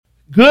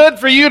Good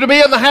for you to be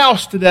in the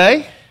house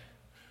today.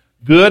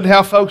 Good to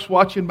have folks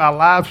watching by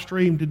live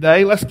stream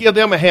today. Let's give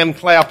them a hand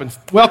clap and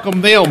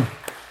welcome them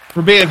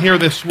for being here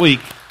this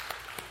week.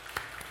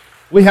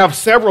 We have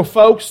several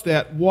folks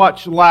that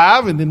watch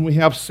live, and then we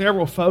have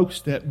several folks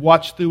that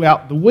watch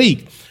throughout the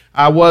week.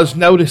 I was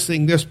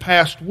noticing this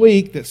past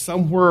week that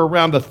somewhere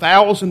around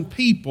 1,000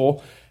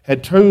 people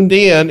had tuned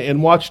in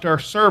and watched our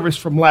service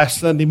from last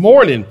Sunday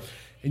morning.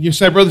 And you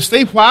say, Brother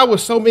Steve, why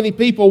was so many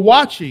people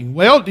watching?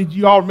 Well, did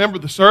you all remember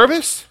the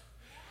service?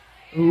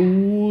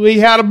 We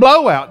had a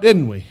blowout,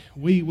 didn't we?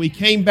 We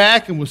came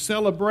back and was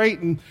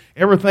celebrating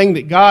everything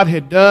that God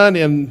had done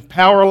in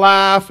Power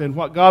Life and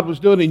what God was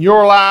doing in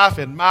your life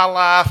and my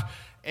life.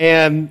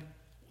 And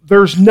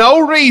there's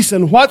no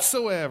reason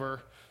whatsoever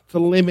to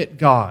limit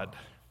God.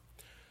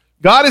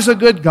 God is a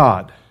good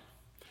God.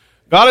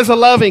 God is a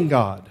loving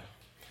God.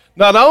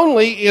 Not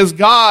only is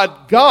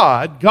God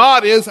God,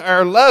 God is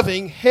our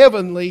loving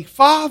Heavenly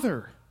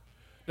Father.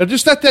 Now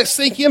just let that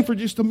sink in for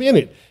just a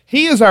minute.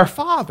 He is our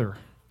Father.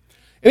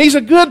 And He's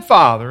a good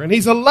Father, and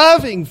He's a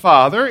loving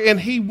Father, and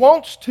He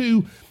wants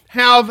to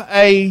have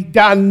a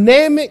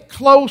dynamic,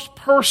 close,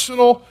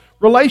 personal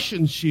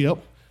relationship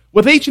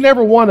with each and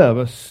every one of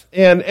us.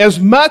 And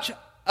as much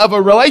of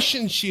a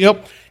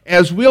relationship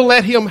as we'll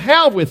let Him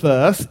have with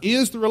us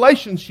is the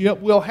relationship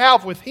we'll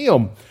have with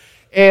Him.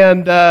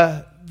 And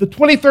the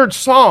 23rd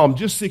Psalm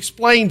just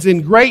explains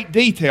in great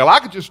detail. I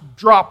could just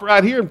drop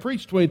right here and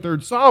preach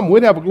 23rd Psalm.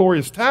 We'd have a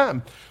glorious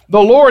time.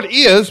 The Lord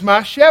is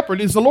my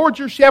shepherd. Is the Lord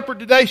your shepherd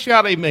today?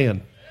 Shout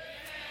amen.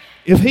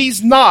 If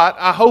He's not,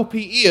 I hope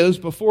He is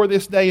before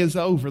this day is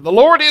over. The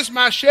Lord is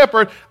my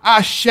shepherd.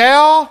 I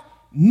shall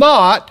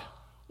not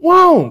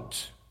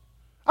want.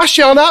 I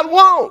shall not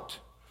want.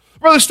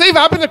 Brother Steve,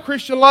 I've been a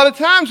Christian a lot of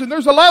times, and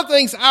there's a lot of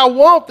things I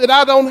want that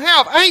I don't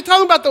have. I ain't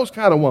talking about those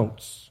kind of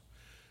wants.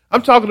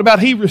 I'm talking about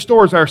He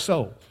restores our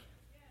soul.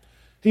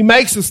 He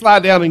makes us lie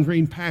down in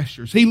green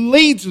pastures. He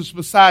leads us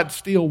beside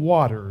still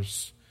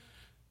waters.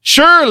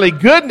 Surely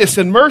goodness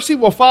and mercy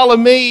will follow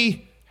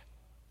me.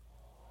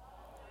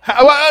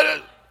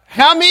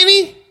 How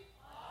many?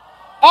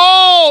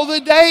 All the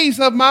days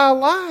of my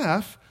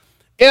life.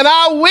 And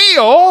I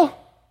will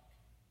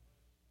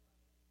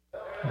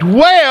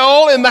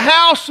dwell in the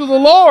house of the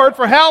Lord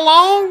for how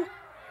long?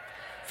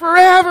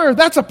 Forever.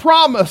 That's a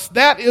promise.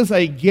 That is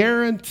a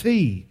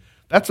guarantee.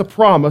 That's a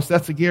promise.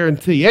 That's a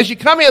guarantee. As you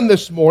come in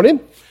this morning,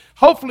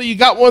 hopefully you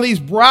got one of these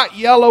bright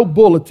yellow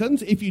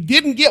bulletins. If you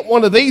didn't get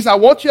one of these, I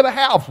want you to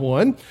have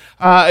one.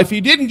 If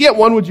you didn't get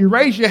one, would you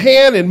raise your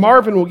hand, and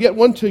Marvin will get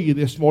one to you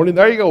this morning.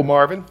 There you go,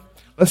 Marvin.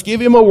 Let's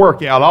give him a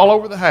workout all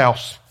over the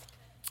house.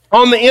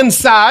 On the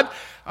inside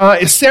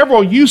is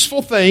several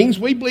useful things.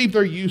 We believe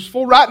they're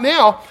useful. Right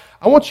now,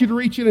 I want you to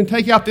reach in and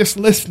take out this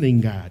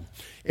listening guide.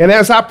 And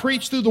as I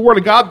preach through the Word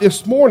of God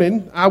this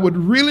morning, I would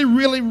really,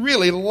 really,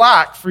 really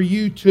like for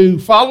you to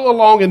follow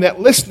along in that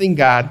listening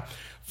guide,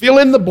 fill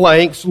in the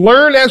blanks,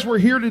 learn as we're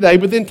here today,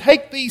 but then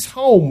take these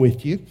home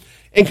with you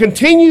and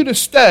continue to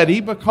study,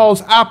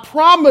 because I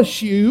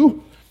promise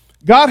you,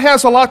 God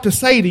has a lot to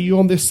say to you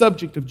on this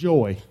subject of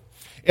joy.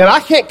 And I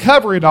can't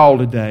cover it all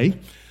today,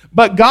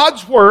 but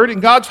God's Word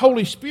and God's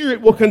Holy Spirit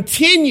will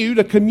continue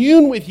to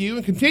commune with you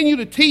and continue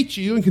to teach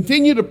you and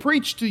continue to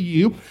preach to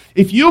you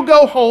if you'll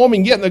go home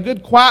and get in a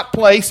good quiet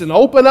place and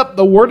open up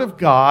the Word of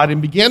God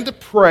and begin to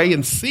pray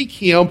and seek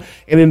Him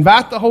and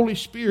invite the Holy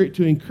Spirit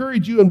to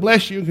encourage you and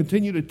bless you and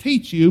continue to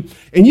teach you.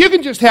 And you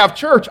can just have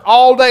church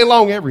all day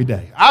long every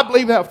day. I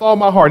believe that with all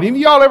my heart. Any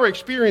of y'all ever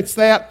experienced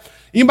that?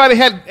 Anybody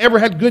ever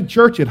had good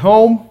church at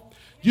home?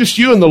 Just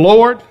you and the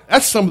Lord?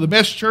 That's some of the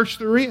best church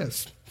there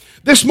is.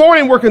 This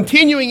morning we're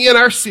continuing in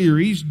our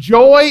series,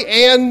 Joy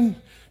and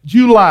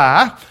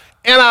July,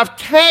 and I've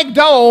tagged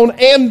on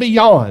and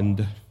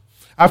beyond.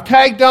 I've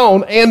tagged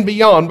on and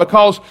beyond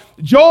because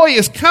joy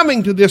is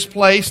coming to this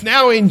place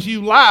now in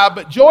July,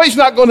 but joy is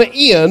not going to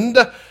end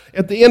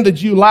at the end of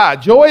July.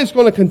 Joy is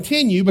going to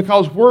continue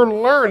because we're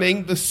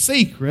learning the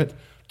secret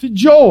to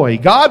joy.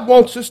 God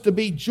wants us to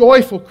be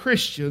joyful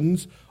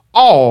Christians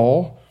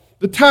all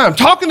the time.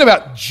 Talking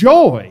about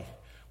joy.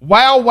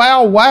 Wow,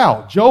 wow,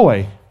 wow,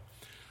 joy.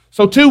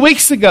 So 2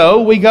 weeks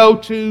ago, we go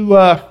to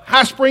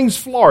High Springs,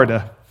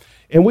 Florida,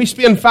 and we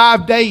spend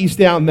 5 days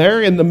down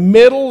there in the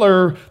middle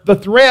or the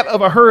threat of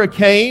a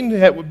hurricane that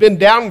had been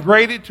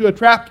downgraded to a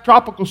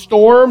tropical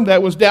storm,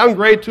 that was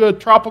downgraded to a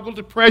tropical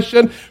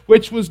depression,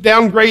 which was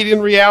downgraded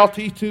in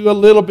reality to a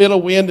little bit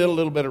of wind and a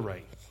little bit of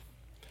rain.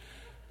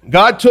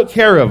 God took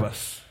care of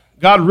us.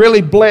 God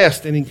really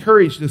blessed and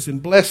encouraged us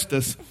and blessed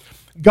us.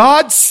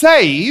 God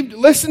saved,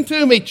 listen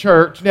to me,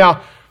 church.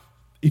 Now,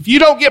 if you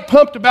don't get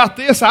pumped about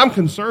this, I'm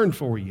concerned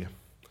for you.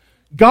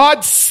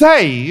 God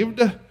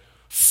saved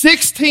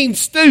 16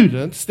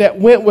 students that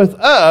went with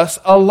us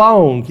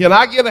alone. Can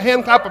I get a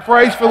hand clap of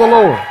praise for the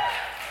Lord?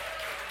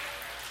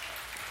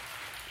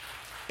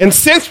 And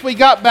since we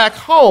got back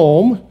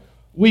home,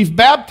 we've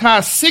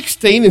baptized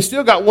 16 and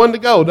still got one to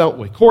go, don't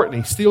we?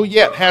 Courtney still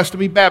yet has to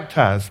be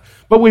baptized.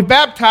 But we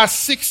baptized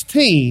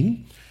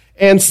 16,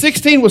 and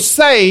 16 was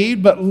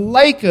saved, but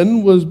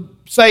Lakin was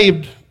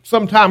saved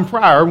some time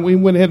prior, we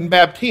went ahead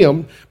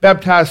and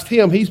baptized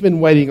him. He's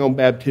been waiting on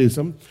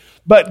baptism.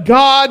 But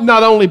God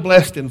not only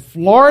blessed in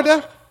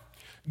Florida,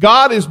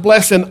 God is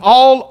blessing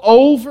all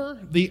over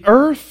the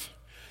earth.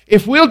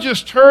 If we'll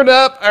just turn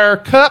up our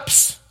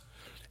cups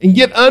and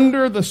get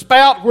under the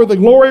spout where the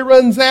glory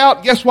runs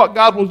out, guess what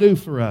God will do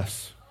for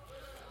us?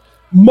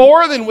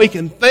 More than we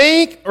can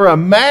think or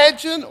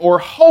imagine or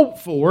hope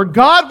for.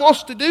 God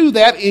wants to do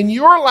that in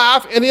your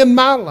life and in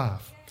my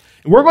life.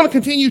 And we're going to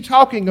continue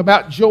talking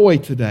about joy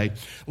today.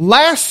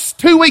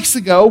 2 weeks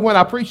ago, when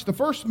I preached the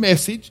first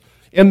message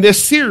in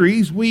this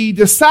series, we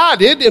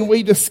decided and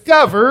we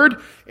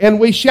discovered and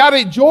we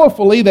shouted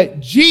joyfully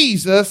that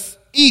Jesus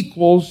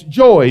equals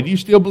joy. Do you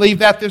still believe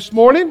that this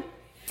morning?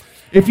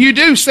 If you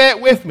do, say it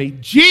with me.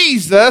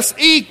 Jesus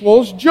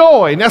equals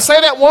joy. Now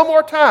say that one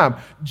more time.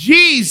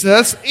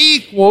 Jesus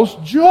equals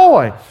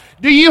joy.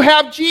 Do you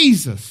have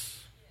Jesus?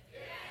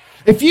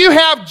 If you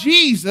have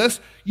Jesus,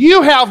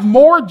 you have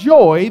more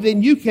joy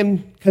than you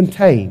can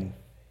contain.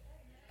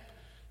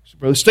 So,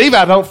 Brother Steve,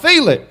 I don't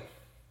feel it.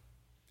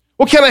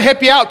 Well, can I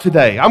help you out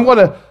today? I'm going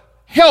to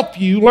help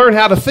you learn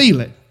how to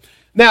feel it.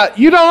 Now,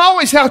 you don't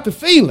always have to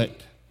feel it.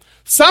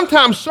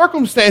 Sometimes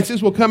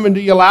circumstances will come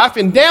into your life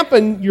and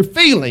dampen your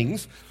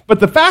feelings, but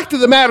the fact of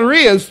the matter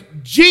is,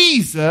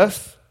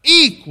 Jesus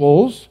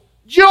equals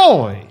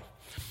joy.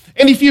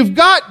 And if you've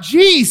got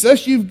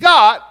Jesus, you've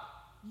got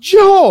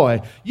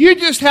joy. You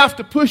just have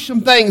to push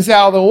some things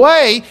out of the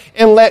way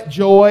and let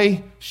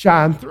joy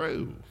shine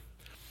through.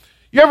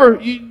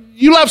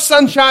 You love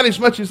sunshine as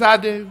much as I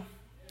do?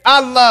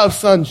 I love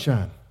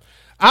sunshine.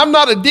 I'm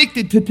not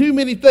addicted to too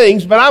many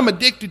things, but I'm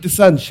addicted to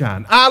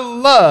sunshine. I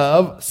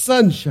love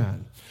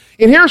sunshine.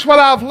 And here's what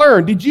I've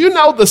learned. Did you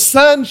know the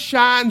sun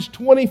shines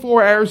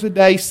 24 hours a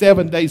day,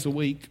 7 days a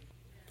week?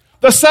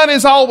 The sun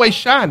is always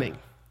shining.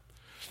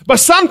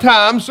 But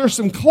sometimes there's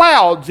some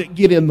clouds that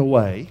get in the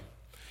way,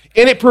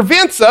 and it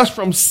prevents us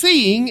from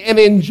seeing and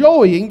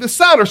enjoying the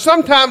sun. Or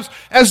sometimes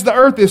as the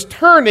earth is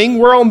turning,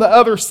 we're on the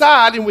other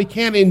side and we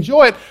can't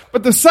enjoy it.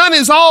 But the sun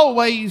is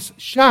always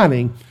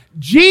shining.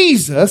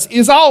 Jesus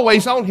is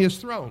always on his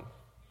throne.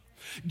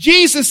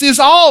 Jesus is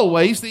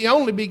always the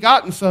only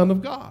begotten Son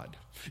of God.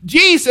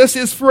 Jesus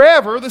is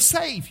forever the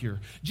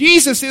Savior.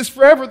 Jesus is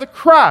forever the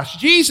Christ.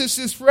 Jesus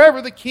is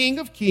forever the King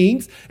of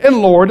Kings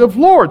and Lord of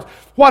Lords.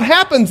 What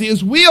happens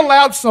is we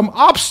allowed some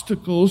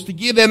obstacles to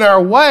get in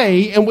our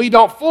way, and we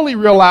don't fully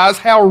realize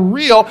how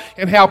real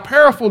and how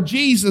powerful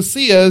Jesus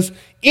is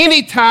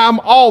anytime,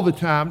 all the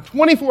time,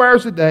 24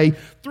 hours a day,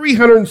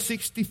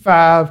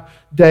 365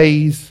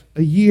 days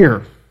a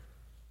year.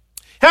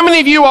 How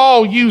many of you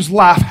all use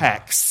life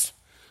hacks?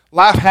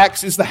 Life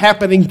hacks is the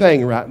happening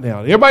thing right now.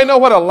 Everybody know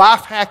what a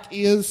life hack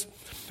is?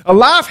 A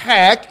life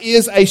hack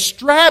is a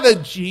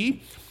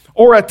strategy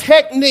or a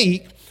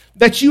technique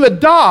that you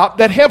adopt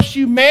that helps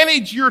you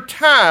manage your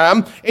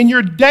time and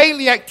your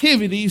daily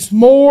activities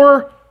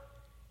more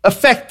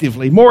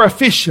effectively, more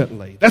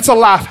efficiently. That's a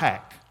life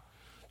hack.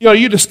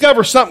 You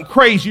discover something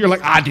crazy, you're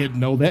like, I didn't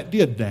know that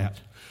did that.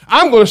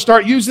 I'm going to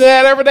start using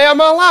that every day of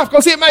my life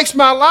because it makes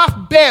my life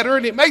better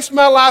and it makes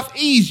my life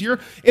easier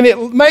and it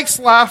makes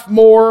life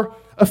more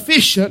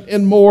efficient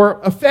and more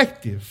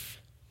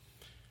effective.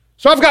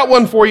 So I've got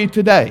one for you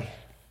today.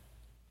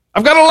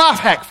 I've got a life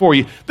hack for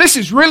you. This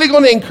is really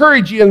going to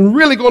encourage you and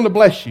really going to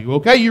bless you.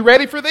 Okay, you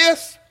ready for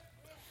this?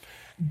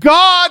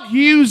 God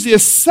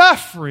uses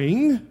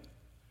suffering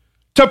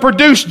to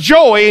produce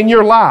joy in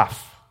your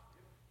life.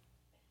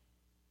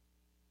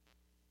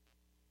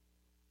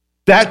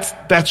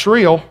 That's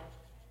real.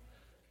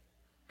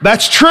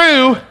 That's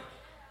true.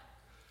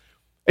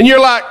 And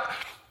you're like,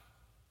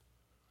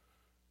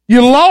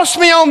 you lost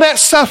me on that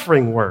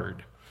suffering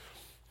word.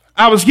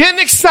 I was getting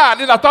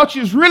excited. I thought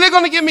you was really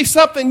going to give me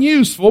something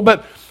useful,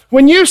 but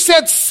when you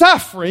said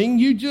suffering,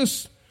 you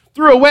just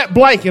threw a wet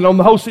blanket on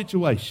the whole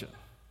situation.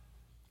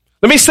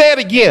 Let me say it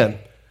again.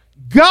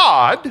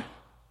 God,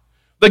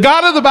 the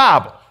God of the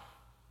Bible,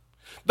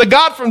 the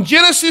God from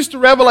Genesis to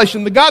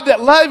Revelation, the God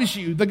that loves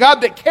you, the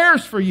God that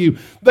cares for you,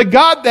 the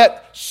God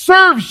that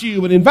serves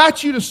you and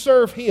invites you to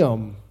serve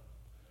Him,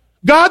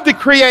 God the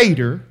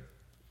Creator,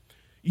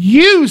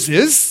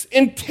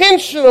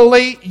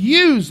 intentionally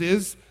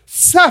uses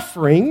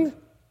suffering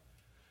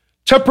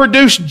to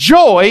produce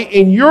joy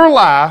in your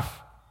life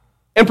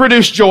and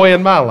produce joy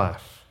in my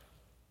life.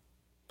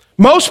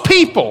 Most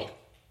people,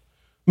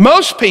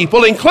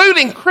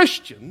 including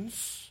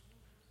Christians,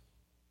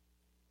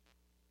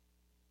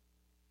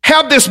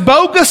 have this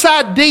bogus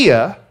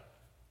idea,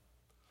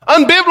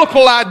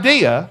 unbiblical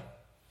idea,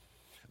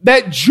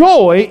 that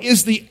joy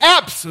is the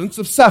absence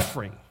of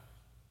suffering.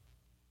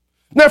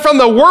 Now, from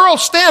the world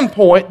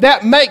standpoint,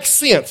 that makes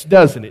sense,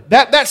 doesn't it?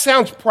 That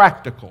sounds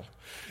practical.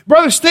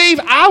 Brother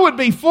Steve, I would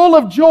be full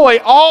of joy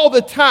all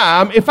the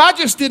time if I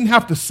just didn't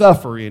have to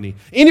suffer any.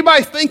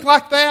 Anybody think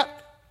like that?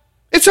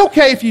 It's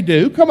okay if you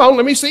do. Come on,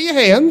 let me see your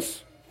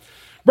hands.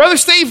 Brother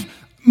Steve,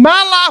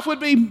 my life would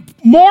be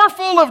more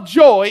full of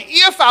joy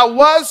if I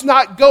was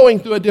not going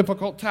through a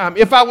difficult time.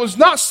 If I was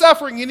not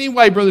suffering in any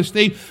way, Brother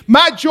Steve,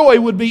 my joy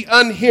would be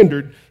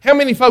unhindered. How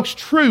many folks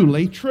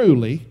truly,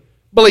 truly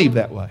believe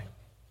that way?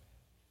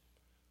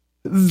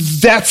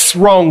 That's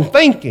wrong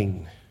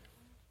thinking.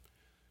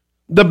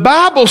 The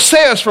Bible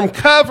says from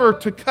cover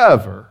to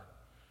cover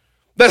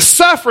that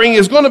suffering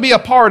is going to be a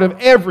part of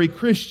every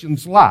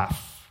Christian's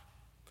life.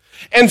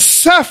 And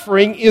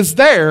suffering is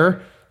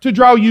there to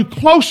draw you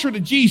closer to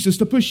Jesus,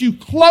 to push you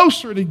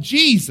closer to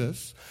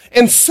Jesus.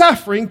 And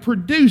suffering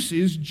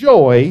produces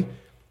joy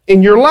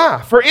in your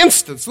life. For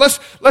instance,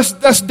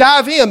 let's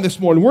dive in this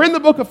morning. We're in the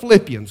book of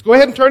Philippians. Go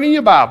ahead and turn in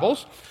your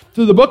Bibles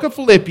to the book of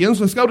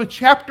Philippians. Let's go to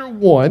chapter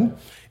 1.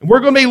 And we're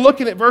going to be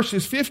looking at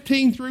verses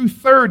 15 through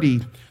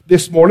 30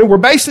 this morning. We're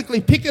basically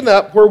picking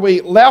up where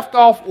we left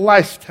off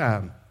last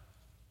time.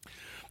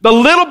 The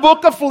little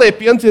book of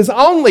Philippians is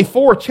only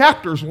 4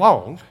 chapters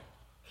long.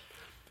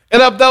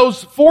 And of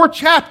those 4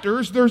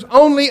 chapters, there's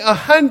only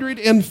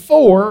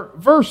 104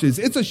 verses.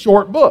 It's a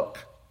short book.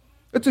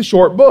 It's a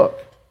short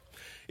book.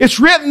 It's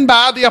written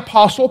by the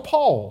Apostle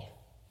Paul.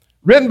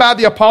 Written by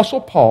the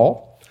Apostle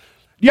Paul.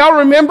 Do y'all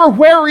remember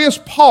where is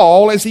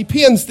Paul as he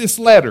pens this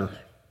letter?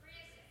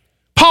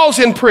 Paul's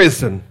in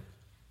prison.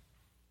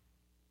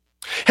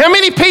 How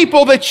many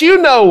people that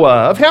you know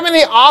of, how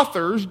many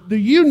authors do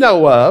you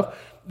know of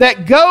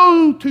that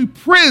go to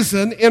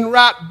prison and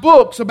write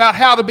books about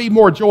how to be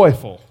more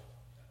joyful?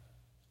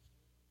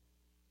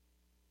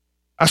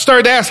 I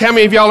started to ask how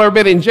many of y'all ever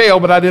been in jail,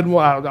 but I didn't.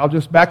 I'll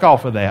just back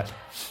off of that.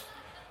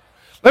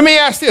 Let me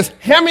ask this.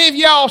 How many of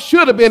y'all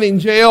should have been in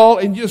jail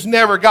and just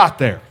never got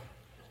there?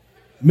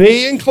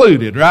 Me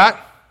included, right?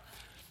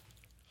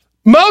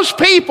 Most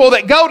people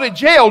that go to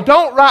jail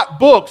don't write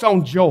books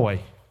on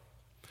joy.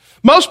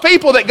 Most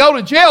people that go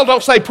to jail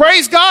don't say,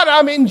 praise God,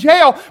 I'm in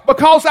jail.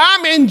 Because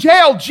I'm in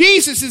jail,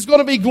 Jesus is going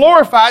to be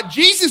glorified.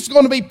 Jesus is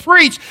going to be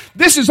preached.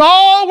 This is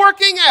all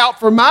working out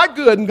for my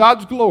good and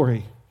God's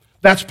glory.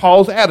 That's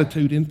Paul's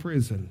attitude in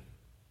prison.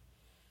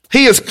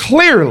 He is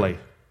clearly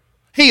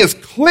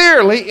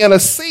in a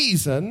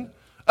season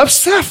of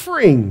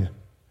suffering.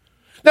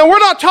 Now, we're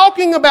not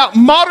talking about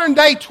modern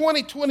day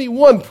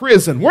 2021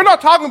 prison. We're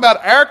not talking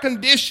about air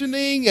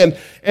conditioning and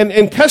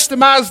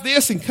customize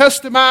this and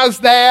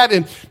customize that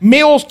and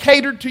meals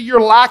catered to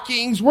your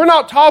likings. We're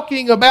not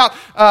talking about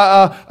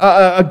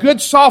a good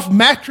soft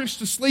mattress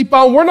to sleep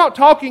on. We're not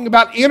talking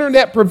about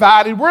internet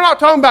provided. We're not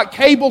talking about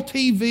cable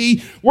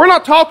TV. We're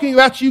not talking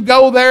about you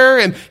go there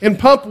and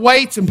pump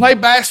weights and play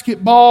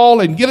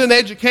basketball and get an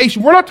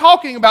education. We're not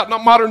talking about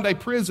modern day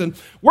prison.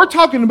 We're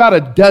talking about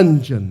a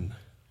dungeon.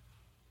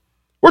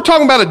 We're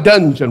talking about a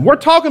dungeon. We're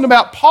talking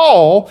about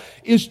Paul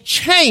is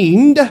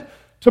chained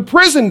to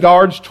prison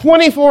guards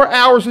 24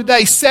 hours a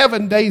day,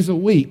 7 days a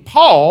week.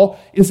 Paul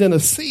is in a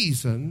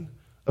season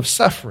of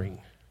suffering.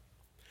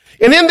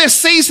 And in this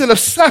season of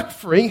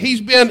suffering,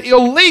 he's been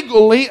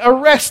illegally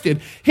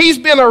arrested. He's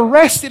been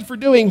arrested for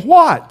doing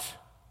what?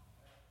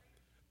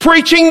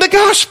 Preaching the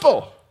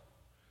gospel.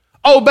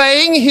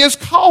 Obeying his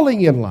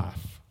calling in life.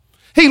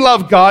 He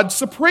loved God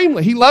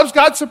supremely. He loves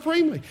God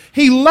supremely.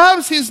 He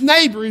loves his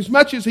neighbor as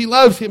much as he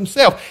loves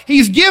himself.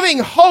 He's giving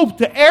hope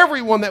to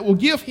everyone that will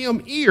give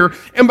him ear.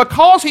 And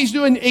because he's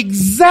doing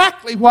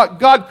exactly what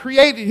God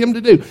created him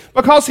to do,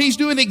 because he's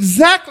doing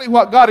exactly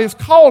what God has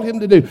called him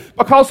to do,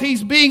 because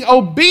he's being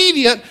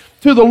obedient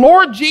to the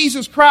Lord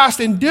Jesus Christ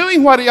and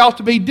doing what he ought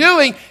to be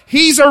doing,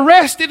 he's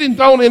arrested and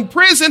thrown in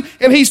prison,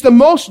 and he's the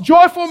most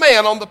joyful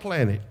man on the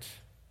planet.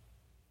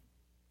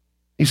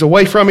 He's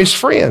away from his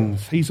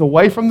friends. He's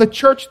away from the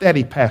church that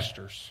he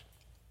pastors.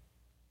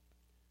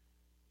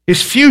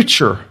 His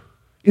future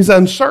is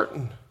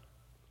uncertain.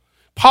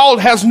 Paul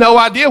has no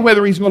idea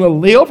whether he's going to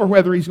live or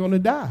whether he's going to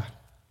die.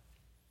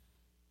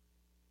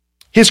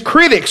 His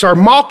critics are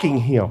mocking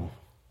him.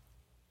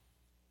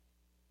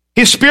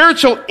 His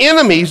spiritual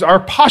enemies are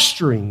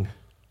posturing.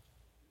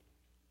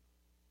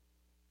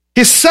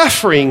 His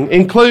suffering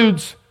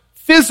includes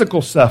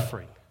physical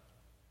suffering,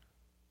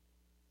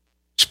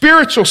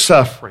 spiritual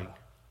suffering,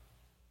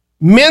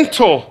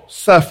 mental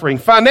suffering,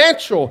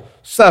 financial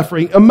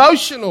suffering,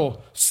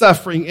 emotional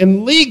suffering,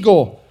 and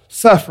legal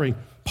suffering.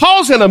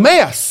 Paul's in a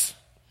mess.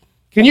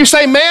 Can you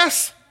say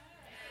mess?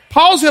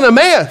 Paul's in a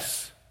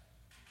mess.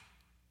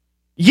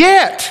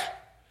 Yet,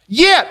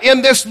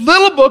 in this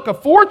little book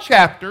of 4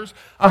 chapters,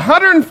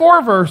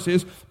 104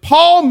 verses,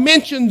 Paul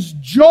mentions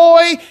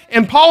joy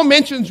and Paul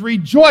mentions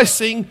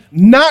rejoicing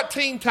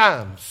 19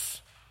 times.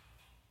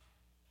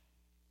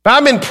 If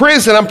I'm in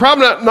prison, I'm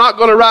probably not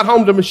going to write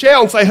home to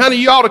Michelle and say, honey,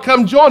 you ought to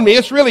come join me.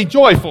 It's really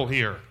joyful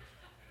here.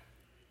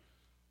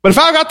 But if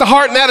I got the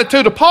heart and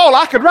attitude of Paul,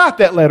 I could write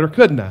that letter,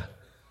 couldn't I?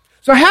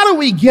 So how do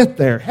we get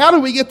there? How do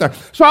we get there?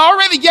 So I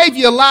already gave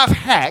you a life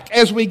hack.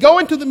 As we go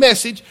into the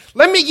message,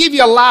 let me give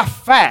you a life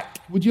fact.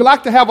 Would you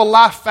like to have a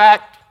life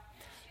fact?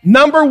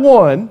 Number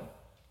one,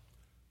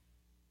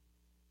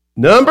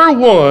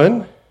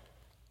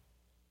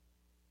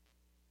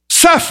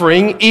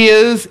 suffering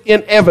is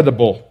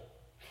inevitable.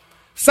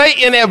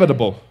 Say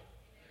inevitable.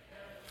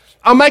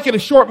 I'll make it a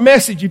short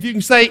message if you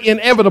can say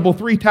inevitable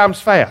 3 times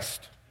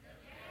fast.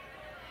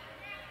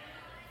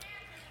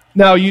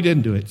 No, you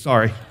didn't do it.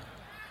 Sorry.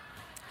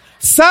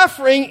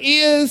 Suffering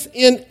is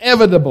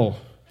inevitable.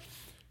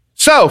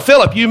 So,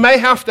 Philip, you may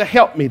have to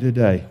help me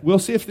today. We'll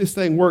see if this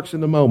thing works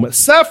in a moment.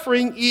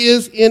 Suffering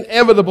is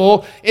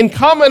inevitable. In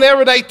common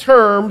everyday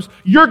terms,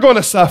 you're going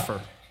to suffer.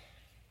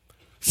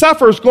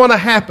 Suffer is going to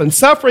happen.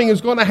 Suffering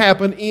is going to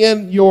happen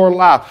in your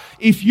life.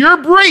 If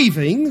you're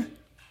breathing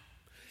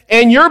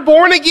and you're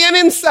born again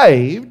and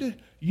saved,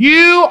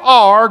 you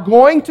are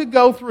going to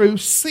go through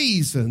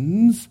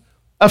seasons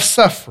of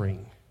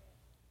suffering.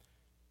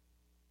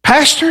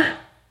 Pastor,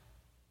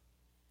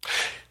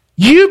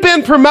 you've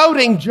been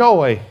promoting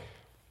joy.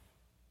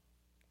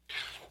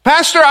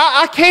 Pastor,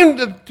 I came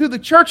to the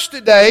church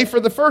today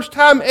for the first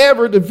time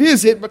ever to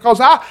visit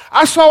because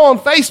I saw on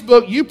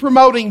Facebook you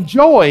promoting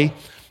joy.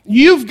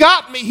 You've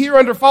got me here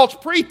under false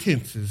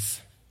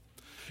pretenses.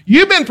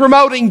 You've been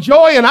promoting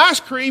joy and ice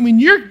cream, and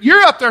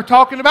you're up there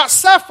talking about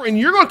suffering.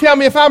 You're going to tell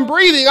me if I'm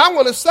breathing, I'm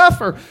going to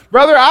suffer.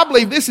 Brother, I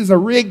believe this is a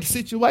rigged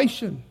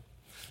situation.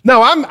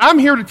 No, I'm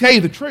here to tell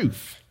you the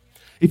truth.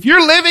 If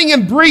you're living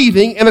and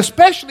breathing, and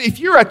especially if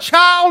you're a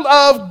child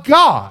of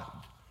God,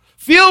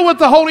 filled with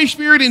the Holy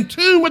Spirit, in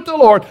tune with the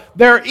Lord,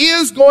 there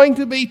is going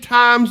to be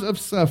times of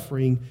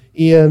suffering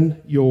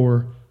in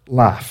your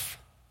life.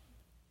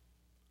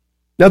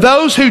 Now,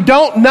 those who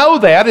don't know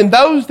that and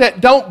those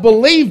that don't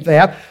believe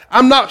that,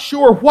 I'm not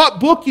sure what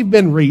book you've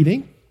been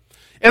reading,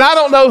 and I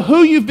don't know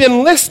who you've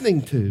been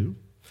listening to,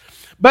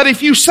 but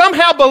if you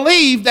somehow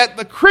believe that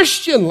the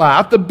Christian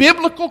life, the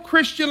biblical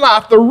Christian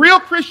life, the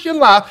real Christian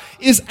life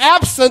is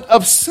absent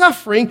of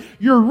suffering,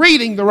 you're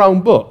reading the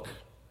wrong book.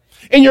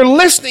 And you're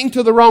listening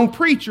to the wrong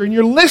preacher, and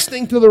you're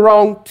listening to the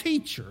wrong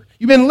teacher.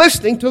 You've been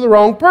listening to the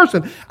wrong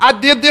person. I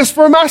did this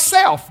for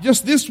myself.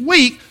 Just this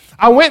week,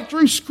 I went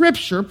through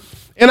Scripture,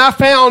 and I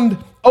found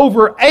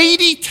over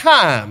 80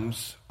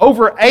 times,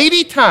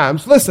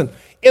 listen,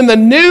 in the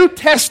New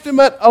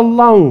Testament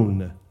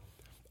alone,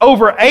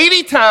 over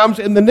 80 times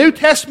in the New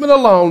Testament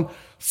alone,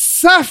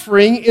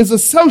 suffering is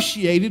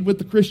associated with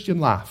the Christian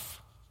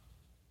life.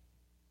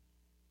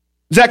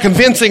 Is that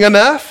convincing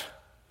enough?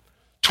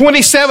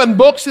 27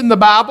 books in the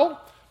Bible,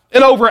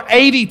 and over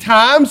 80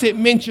 times it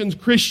mentions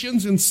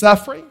Christians in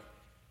suffering.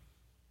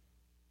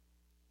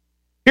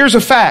 Here's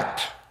a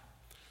fact.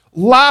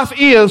 Life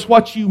is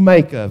what you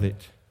make of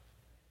it.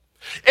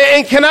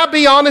 And can I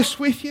be honest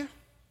with you?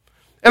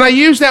 And I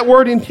use that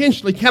word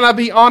intentionally. Can I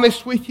be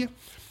honest with you?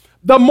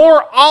 The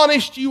more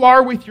honest you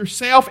are with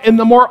yourself and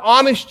the more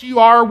honest you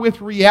are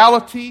with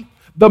reality,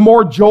 the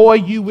more joy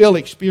you will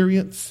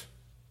experience.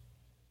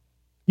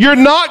 You're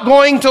not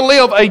going to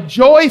live a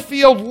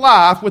joy-filled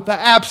life with the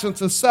absence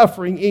of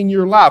suffering in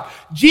your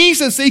life.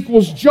 Jesus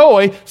equals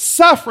joy.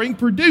 Suffering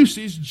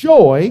produces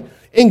joy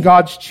in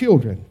God's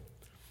children.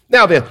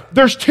 Now then,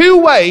 there's two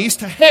ways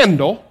to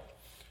handle,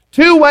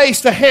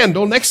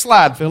 next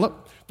slide,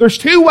 Philip. There's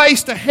 2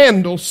 ways to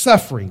handle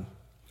suffering.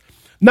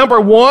 Number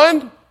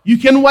 1, you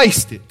can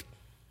waste it.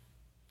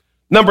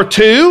 Number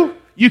 2,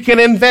 you can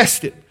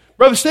invest it.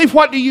 Brother Steve,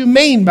 what do you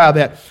mean by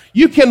that?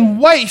 You can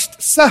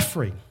waste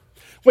suffering.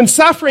 When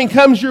suffering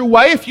comes your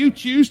way, if you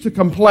choose to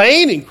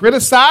complain and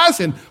criticize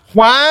and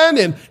whine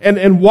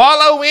and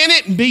wallow in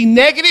it and be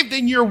negative,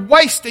 then you're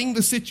wasting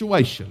the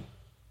situation.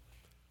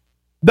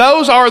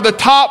 Those are the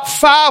top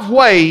 5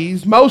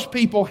 ways most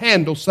people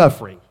handle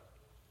suffering.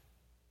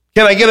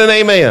 Can I get an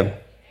amen?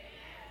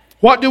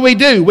 What do?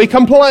 We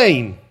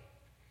complain.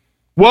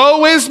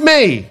 Woe is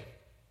me.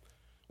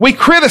 We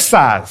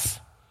criticize.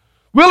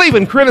 We'll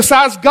even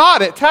criticize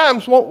God at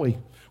times, won't we?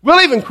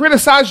 We'll even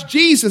criticize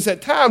Jesus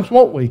at times,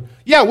 won't we?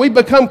 Yeah, we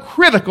become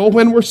critical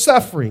when we're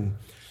suffering.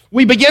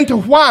 We begin to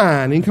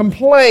whine and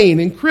complain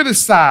and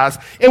criticize,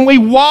 and we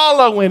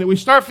wallow in it. We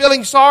start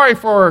feeling sorry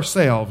for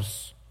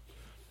ourselves.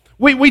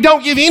 We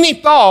don't give any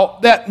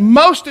thought that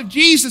most of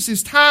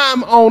Jesus'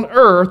 time on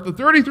earth, the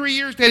 33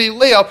 years that he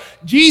lived,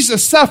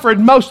 Jesus suffered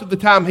most of the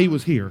time he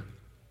was here.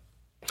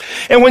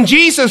 And when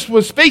Jesus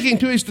was speaking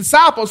to his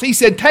disciples, he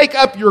said, "Take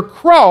up your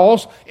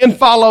cross and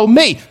follow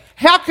me."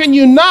 How can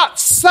you not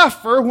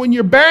suffer when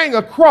you're bearing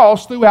a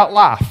cross throughout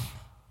life?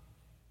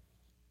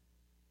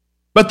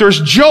 But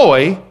there's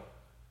joy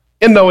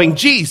in knowing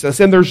Jesus,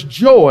 and there's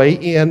joy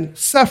in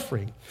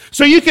suffering.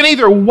 So you can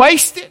either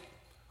waste it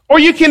or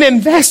you can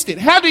invest it.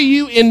 How do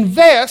you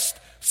invest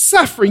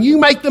suffering? You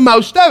make the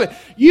most of it.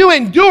 You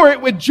endure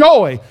it with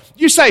joy.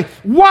 You say,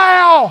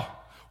 wow,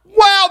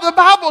 the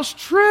Bible's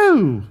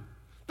true.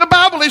 The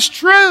Bible is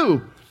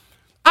true.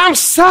 I'm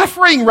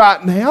suffering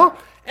right now,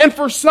 and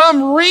for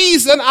some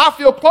reason, I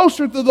feel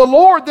closer to the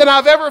Lord than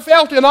I've ever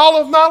felt in all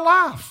of my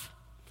life.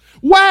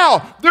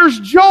 Wow, there's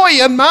joy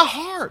in my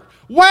heart.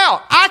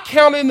 Wow, I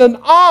count it an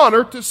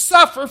honor to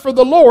suffer for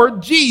the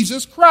Lord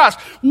Jesus Christ.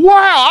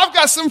 Wow, I've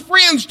got some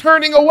friends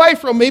turning away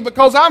from me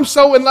because I'm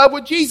so in love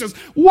with Jesus.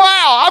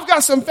 Wow, I've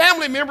got some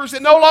family members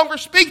that no longer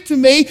speak to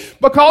me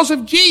because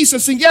of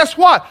Jesus. And guess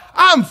what?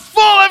 I'm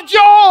full of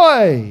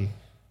joy.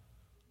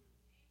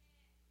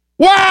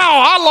 Wow,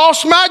 I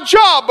lost my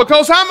job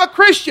because I'm a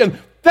Christian.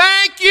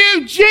 Thank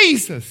you,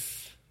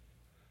 Jesus.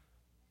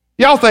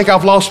 Y'all think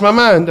I've lost my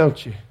mind,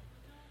 don't you?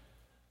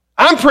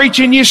 I'm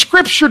preaching you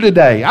Scripture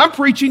today. I'm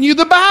preaching you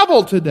the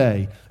Bible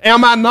today.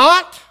 Am I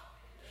not?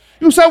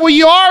 You say, well,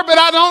 you are, but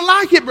I don't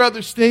like it,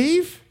 Brother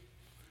Steve.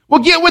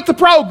 Well, get with the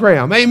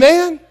program.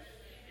 Amen?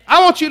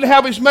 I want you to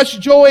have as much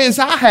joy as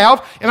I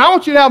have, and I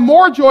want you to have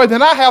more joy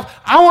than I have.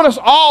 I want us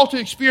all to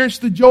experience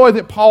the joy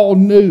that Paul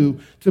knew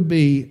to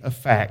be a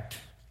fact.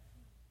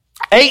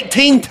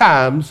 18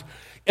 times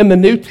in the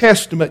New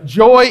Testament,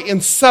 joy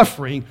and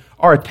suffering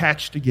are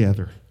attached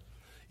together.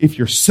 If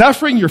you're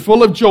suffering, you're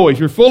full of joy. If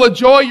you're full of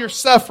joy, you're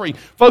suffering.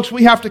 Folks,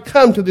 we have to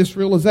come to this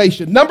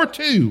realization. Number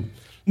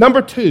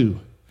two,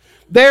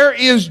 there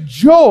is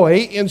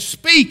joy in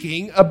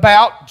speaking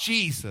about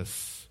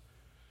Jesus.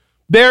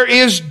 There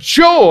is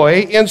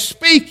joy in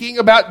speaking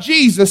about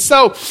Jesus.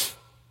 So,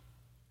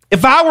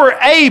 if I were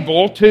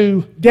able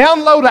to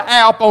download an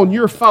app on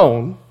your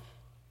phone,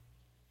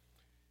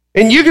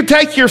 and you could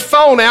take your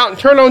phone out and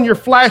turn on your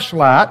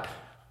flashlight,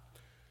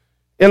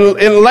 and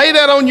lay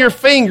that on your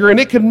finger, and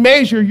it could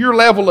measure your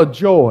level of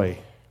joy,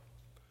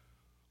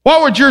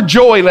 what would your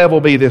joy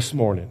level be this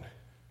morning?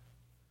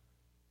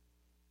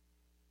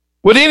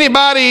 Would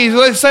anybody,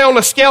 let's say on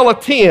a scale of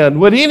 10,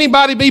 would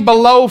anybody be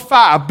below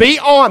 5? Be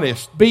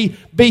honest.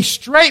 Be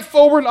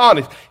straightforward and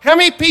honest. How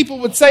many people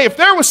would say, if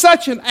there was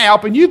such an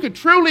app and you could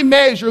truly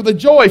measure the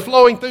joy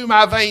flowing through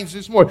my veins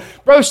this morning?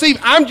 Brother Steve,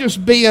 I'm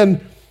just being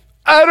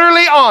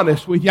utterly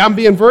honest with you. I'm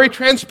being very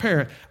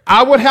transparent.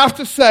 I would have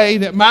to say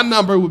that my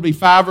number would be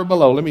 5 or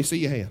below. Let me see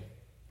your hand.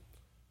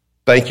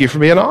 Thank you for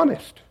being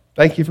honest.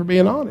 Thank you for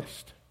being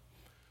honest.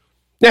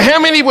 Now, how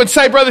many would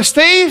say, Brother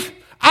Steve,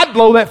 I'd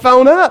blow that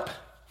phone up?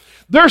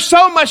 There's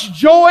so much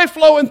joy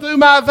flowing through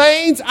my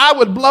veins, I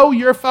would blow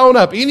your phone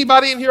up.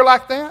 Anybody in here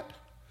like that?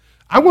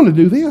 I want to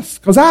do this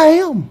because I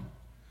am.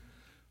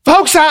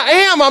 Folks, I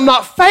am. I'm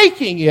not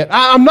faking it.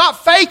 I'm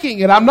not faking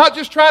it. I'm not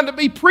just trying to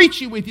be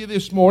preachy with you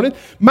this morning.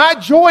 My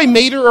joy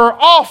meter are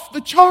off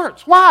the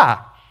charts. Why?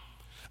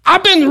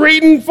 I've been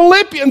reading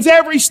Philippians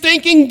every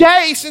stinking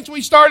day since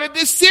we started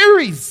this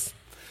series.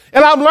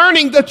 And I'm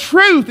learning the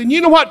truth. And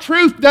you know what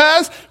truth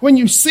does? When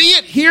you see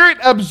it, hear it,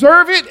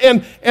 observe it,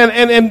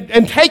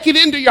 and take it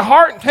into your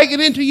heart and take it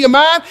into your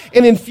mind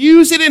and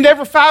infuse it into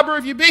every fiber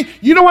of your being,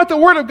 you know what the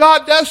Word of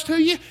God does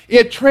to you?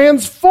 It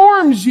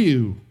transforms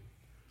you.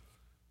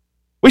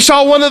 We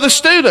saw one of the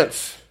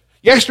students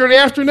yesterday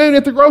afternoon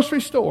at the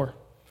grocery store.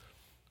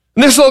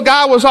 And this little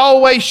guy was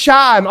always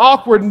shy and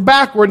awkward and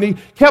backward, and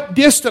he kept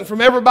distant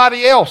from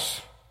everybody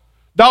else.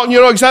 Dalton, you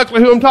know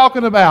exactly who I'm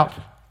talking about.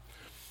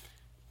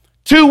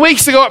 2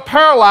 weeks ago at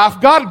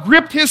Paralife, God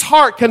gripped his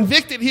heart,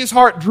 convicted his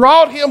heart,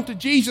 drawed him to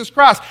Jesus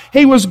Christ.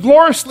 He was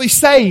gloriously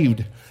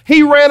saved.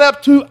 He ran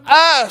up to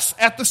us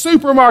at the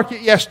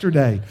supermarket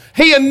yesterday.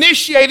 He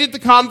initiated the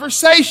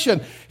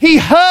conversation. He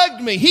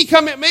hugged me. He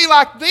come at me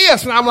like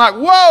this, and I'm like,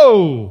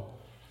 whoa.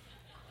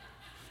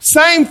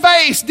 Same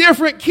face,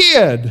 different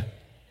kid.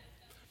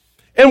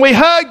 And we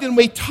hugged and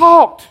we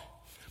talked.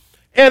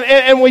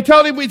 And we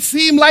told him we'd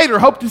see him later,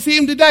 hope to see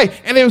him today.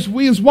 And as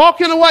we was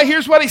walking away,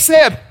 here's what he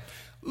said.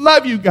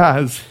 Love you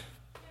guys.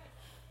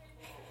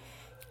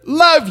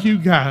 Love you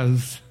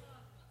guys.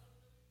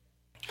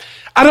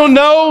 I don't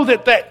know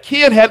that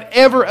kid had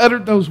ever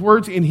uttered those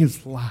words in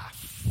his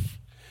life.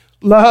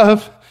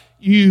 Love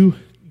you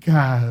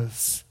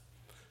guys.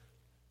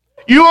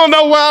 You want to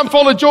know why I'm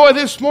full of joy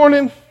this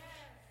morning?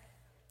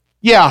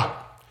 Yeah.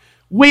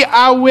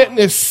 I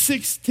witnessed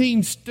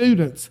 16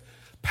 students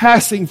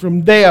passing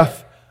from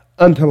death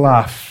unto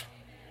life.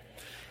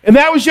 And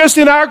that was just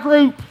in our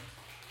group.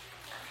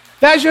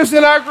 That's just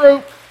in our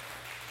group.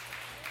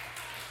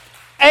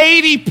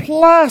 80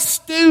 plus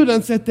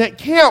students at that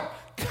camp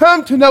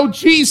come to know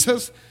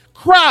Jesus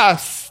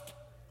Christ.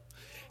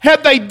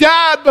 Had they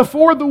died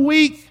before the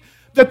week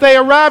that they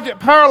arrived at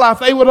Paralife,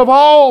 they would have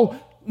all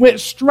went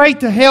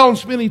straight to hell and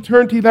spent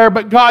eternity there.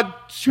 But God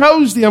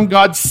chose them.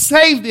 God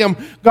saved them.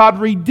 God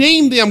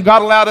redeemed them.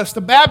 God allowed us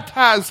to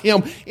baptize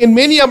him. And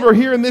many of them are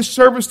here in this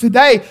service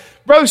today.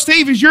 Brother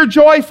Steve, is your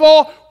joy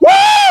full?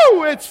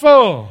 Woo! It's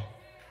full.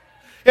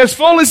 As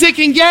full as it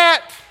can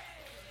get.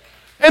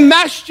 And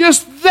that's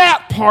just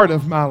that part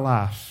of my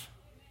life.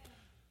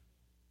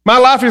 My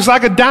life is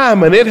like a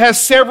diamond. It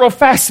has several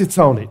facets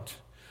on it.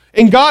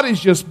 And God is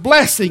just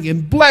blessing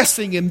and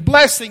blessing and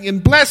blessing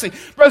and blessing.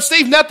 Brother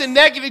Steve, nothing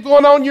negative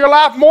going on in your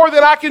life more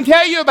than I can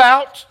tell you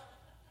about.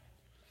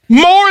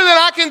 More than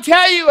I can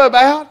tell you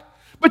about.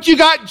 But you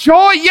got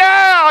joy?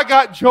 Yeah, I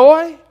got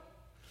joy.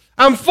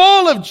 I'm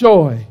full of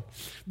joy.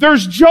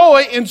 There's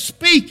joy in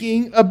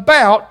speaking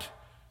about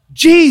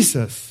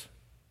Jesus.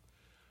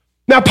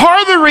 Now,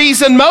 part of the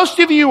reason most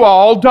of you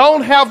all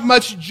don't have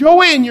much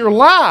joy in your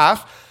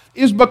life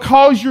is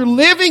because you're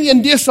living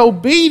in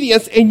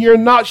disobedience and you're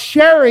not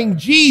sharing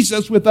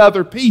Jesus with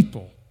other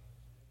people.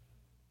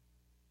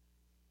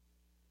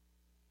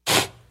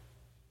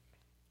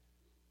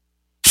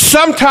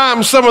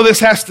 Sometimes some of this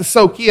has to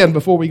soak in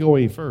before we go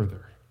any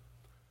further.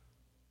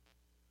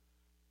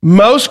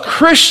 Most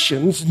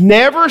Christians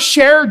never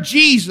share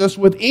Jesus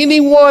with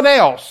anyone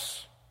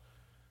else,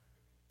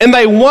 and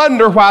they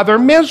wonder why they're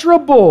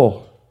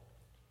miserable.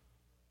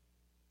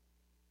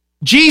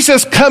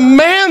 Jesus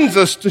commands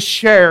us to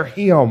share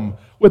Him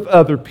with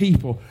other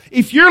people.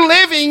 If you're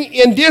living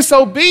in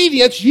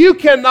disobedience, you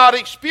cannot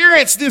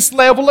experience this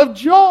level of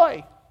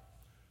joy.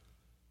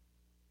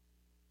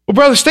 Well,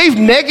 Brother Steve,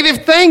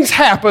 negative things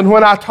happen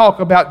when I talk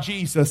about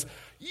Jesus.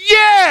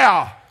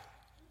 Yeah!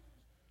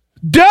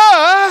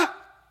 Duh!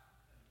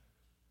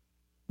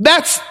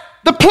 That's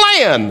the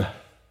plan.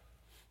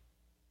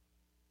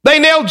 They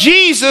nailed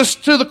Jesus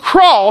to the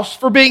cross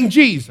for being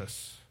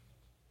Jesus.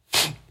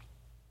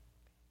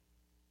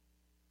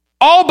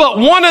 All but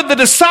one of the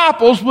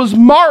disciples was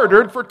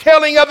martyred for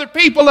telling other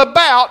people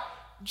about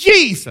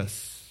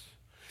Jesus.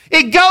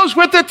 It goes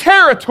with the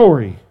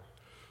territory.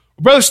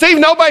 Brother Steve,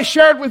 nobody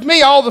shared with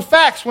me all the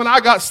facts when I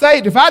got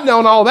saved. If I'd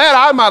known all that,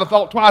 I might have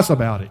thought twice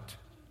about it.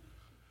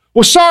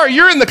 Well, sorry,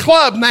 you're in the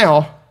club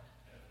now.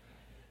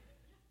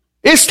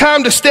 It's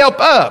time to step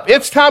up.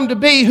 It's time to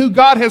be who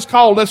God has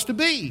called us to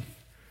be.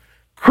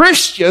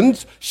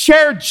 Christians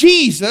share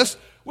Jesus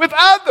with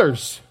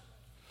others.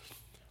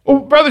 Well,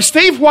 Brother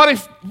Steve, what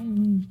if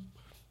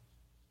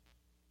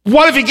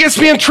it gets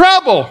me in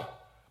trouble?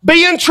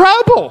 Be in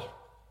trouble.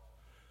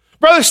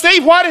 Brother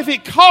Steve, what if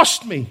it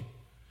costs me?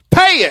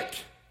 Pay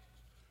it.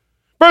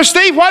 Brother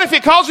Steve, what if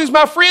it causes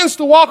my friends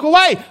to walk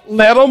away?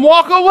 Let them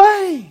walk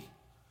away.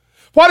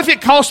 What if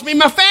it costs me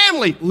my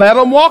family? Let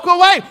them walk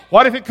away.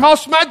 What if it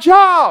costs my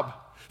job?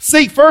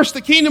 Seek first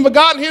the kingdom of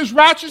God and His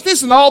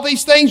righteousness, and all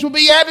these things will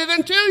be added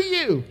unto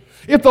you.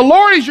 If the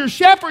Lord is your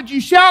shepherd, you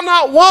shall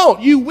not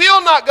want. You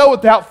will not go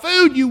without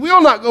food. You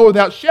will not go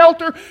without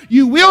shelter.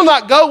 You will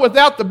not go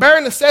without the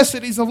bare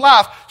necessities of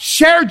life.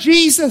 Share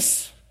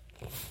Jesus.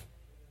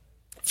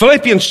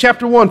 Philippians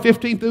chapter 1,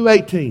 15 through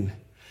 18.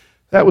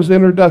 That was the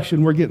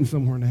introduction. We're getting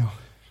somewhere now.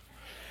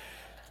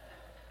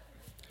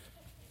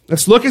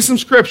 Let's look at some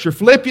scripture.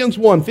 Philippians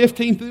 1,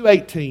 15 through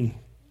 18.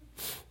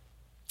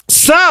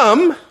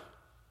 Some,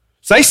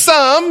 say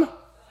some.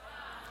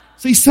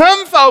 See,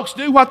 some folks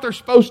do what they're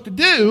supposed to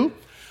do,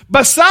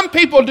 but some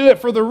people do it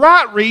for the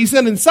right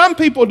reason, and some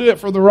people do it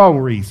for the wrong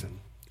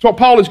reason. That's what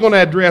Paul is going to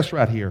address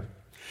right here.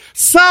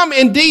 Some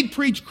indeed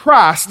preach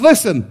Christ,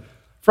 listen,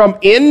 from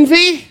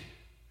envy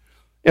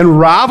and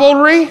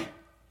rivalry,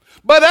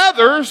 but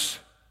others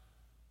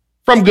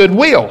from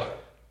goodwill.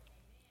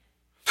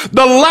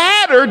 The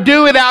latter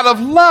do it out of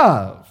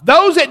love.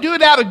 Those that do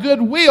it out of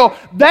goodwill,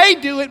 they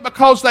do it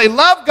because they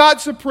love God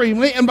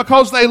supremely and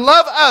because they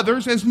love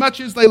others as much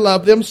as they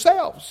love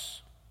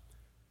themselves.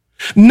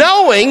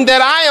 Knowing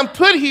that I am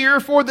put here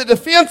for the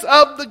defense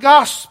of the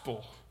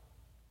gospel.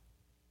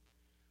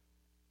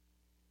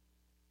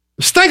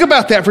 Let's think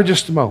about that for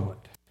just a moment.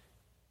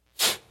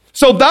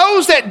 So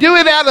those that do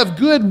it out of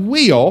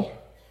goodwill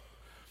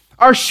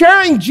are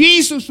sharing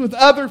Jesus with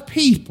other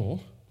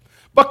people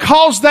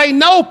because they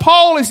know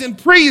Paul is in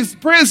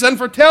prison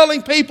for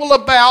telling people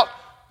about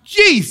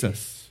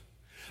Jesus.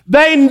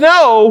 They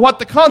know what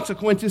the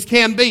consequences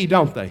can be,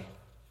 don't they?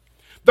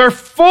 They're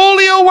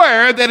fully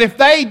aware that if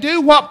they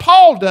do what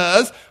Paul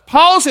does,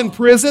 Paul's in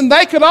prison,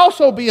 they could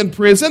also be in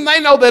prison. They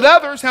know that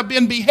others have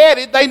been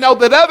beheaded. They know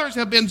that others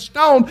have been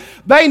stoned.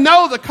 They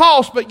know the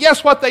cost, but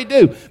guess what they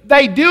do?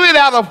 They do it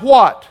out of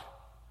what?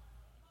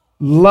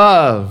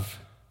 Love.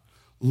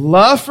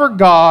 Love for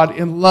God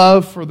and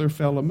love for their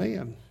fellow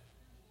man.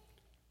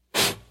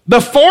 The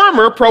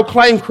former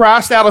proclaim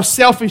Christ out of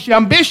selfish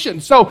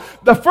ambition. So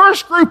the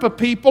first group of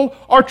people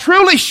are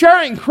truly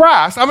sharing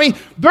Christ. I mean,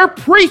 they're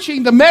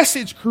preaching the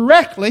message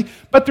correctly,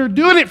 but they're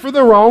doing it for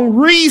the wrong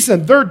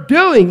reason. They're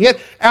doing it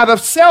out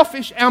of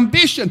selfish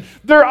ambition.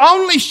 They're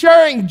only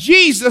sharing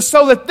Jesus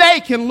so that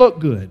they can look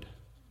good.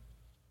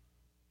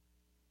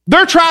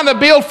 They're trying to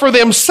build for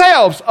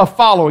themselves a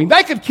following.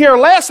 They could care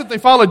less if they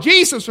follow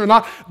Jesus or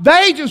not.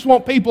 They just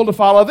want people to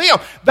follow them.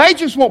 They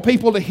just want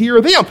people to hear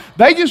them.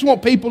 They just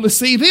want people to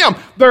see them.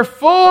 They're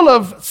full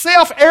of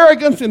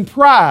self-arrogance and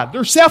pride.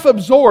 They're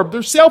self-absorbed.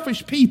 They're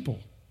selfish people.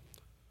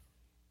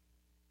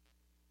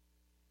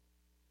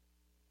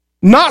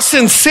 Not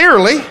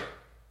sincerely,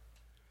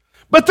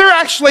 but they're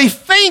actually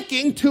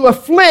thinking to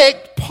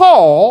afflict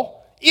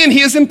Paul in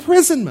his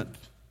imprisonment.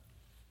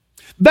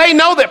 They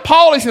know that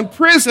Paul is in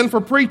prison for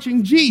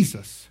preaching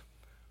Jesus.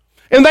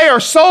 And they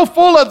are so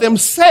full of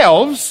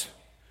themselves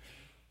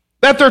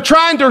that they're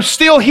trying to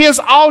steal his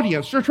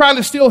audience. They're trying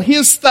to steal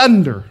his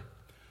thunder.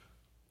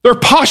 They're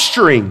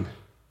posturing.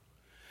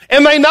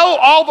 And they know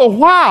all the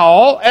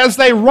while, as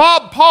they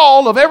rob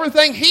Paul of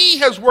everything he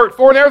has worked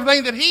for and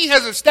everything that he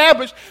has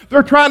established,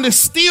 they're trying to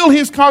steal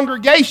his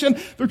congregation.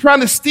 They're trying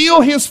to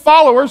steal his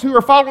followers who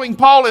are following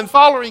Paul and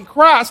following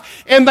Christ.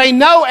 And they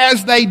know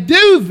as they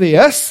do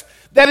this,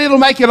 that it'll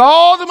make it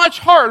all the much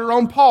harder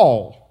on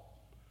Paul.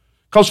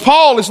 Because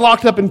Paul is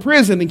locked up in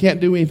prison and can't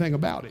do anything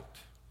about it.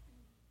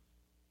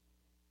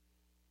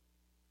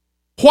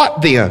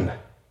 What then?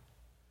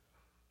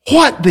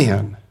 What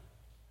then?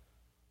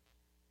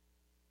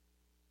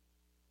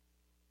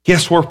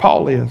 Guess where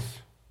Paul is?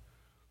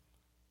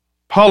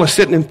 Paul is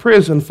sitting in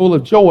prison full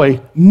of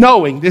joy,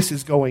 knowing this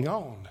is going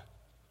on.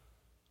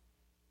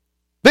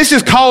 This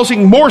is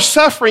causing more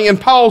suffering in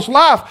Paul's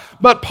life,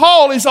 but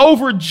Paul is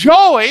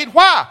overjoyed.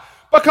 Why?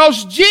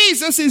 Because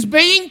Jesus is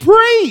being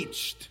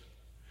preached.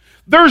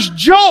 There's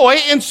joy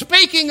in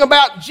speaking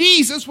about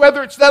Jesus,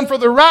 whether it's done for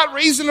the right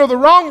reason or the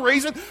wrong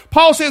reason.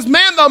 Paul says,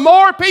 man, the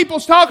more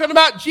people's talking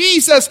about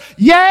Jesus,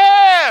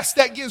 yes,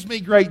 that gives me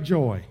great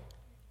joy.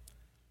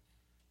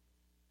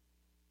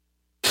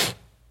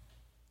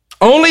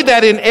 Only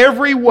that in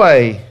every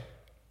way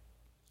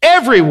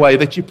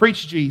that you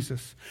preach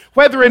Jesus,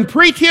 whether in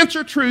pretense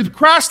or truth,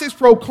 Christ is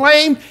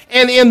proclaimed,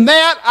 and in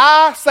that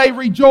I say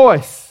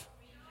rejoice.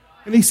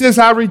 And he says,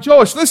 I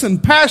rejoice. Listen,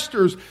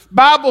 pastors,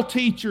 Bible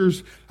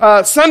teachers,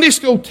 Sunday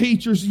school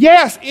teachers,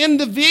 yes,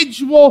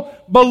 individual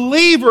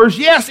believers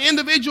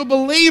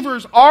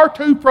are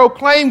to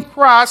proclaim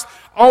Christ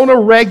on a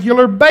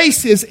regular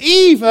basis.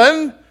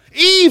 Even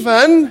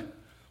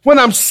when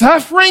I'm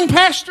suffering,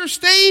 Pastor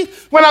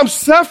Steve, when I'm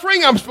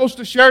suffering, I'm supposed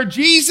to share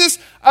Jesus,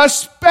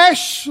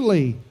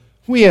 especially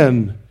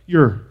when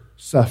you're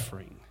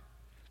suffering.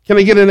 Can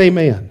I get an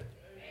amen?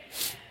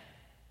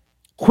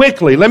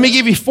 Quickly, let me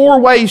give you 4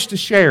 ways to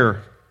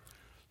share.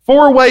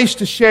 4 ways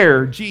to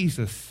share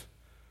Jesus.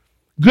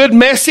 Good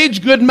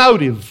message, good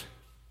motive.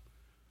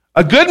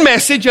 A good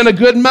message and a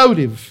good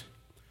motive.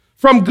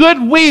 From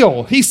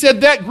goodwill. He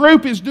said that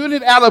group is doing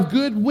it out of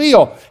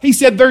goodwill. He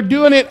said they're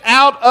doing it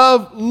out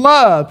of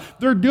love.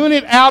 They're doing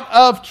it out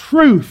of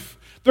truth.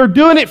 They're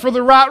doing it for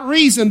the right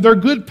reason. They're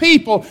good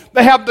people.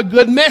 They have the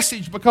good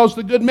message, because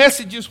the good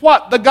message is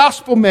what? The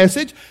gospel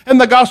message.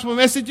 And the gospel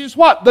message is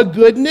what? The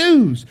good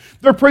news.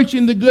 They're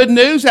preaching the good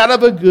news out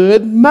of a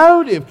good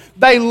motive.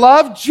 They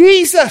love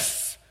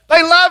Jesus.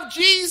 They love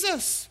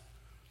Jesus.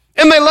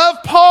 And they love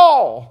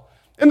Paul.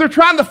 And they're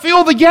trying to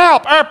fill the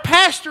gap. Our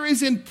pastor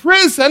is in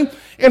prison,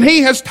 and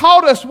he has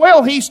taught us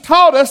well. He's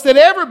taught us that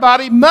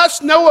everybody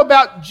must know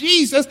about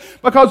Jesus,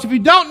 because if you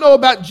don't know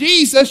about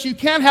Jesus, you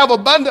can't have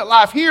abundant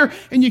life here,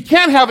 and you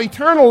can't have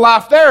eternal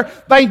life there.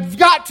 They've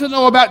got to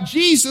know about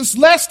Jesus.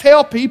 Let's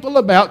tell people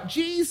about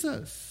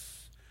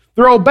Jesus.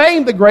 They're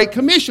obeying the Great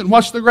Commission.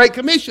 What's the Great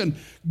Commission?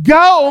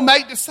 Go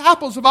make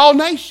disciples of all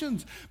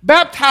nations,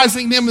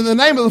 baptizing them in the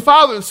name of the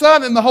Father, the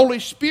Son, and the Holy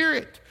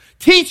Spirit.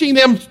 Teaching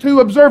them to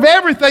observe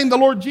everything the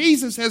Lord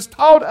Jesus has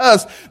taught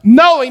us,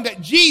 knowing that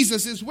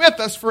Jesus is with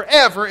us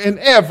forever and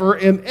ever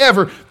and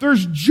ever.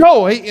 There's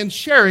joy in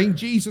sharing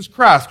Jesus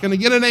Christ. Can I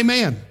get an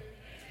amen?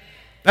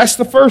 That's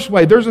the first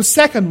way. There's a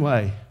second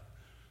way.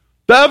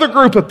 The other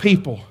group of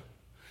people,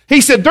 he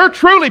said they're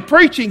truly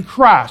preaching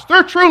Christ.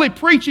 They're truly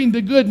preaching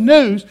the good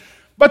news,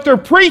 but they're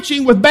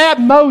preaching with bad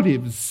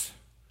motives.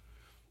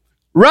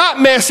 Right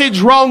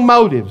message, wrong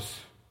motives.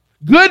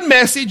 Good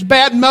message,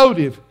 bad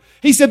motive.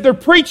 He said they're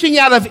preaching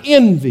out of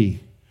envy.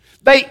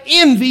 They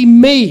envy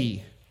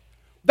me.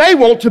 They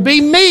want to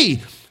be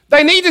me.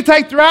 They need to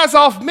take their eyes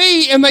off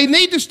me, and they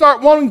need to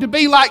start wanting to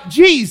be like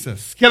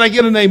Jesus. Can I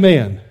get an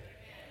amen?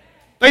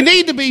 They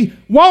need to be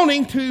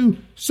wanting to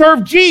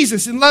serve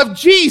Jesus and love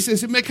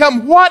Jesus and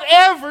become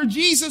whatever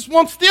Jesus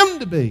wants them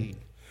to be.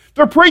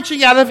 They're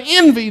preaching out of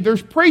envy. They're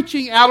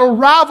preaching out of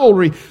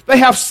rivalry. They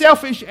have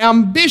selfish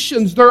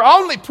ambitions. They're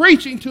only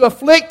preaching to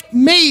afflict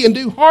me and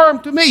do harm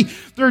to me.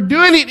 They're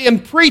doing it in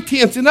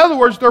pretense. In other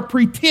words, they're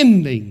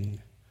pretending.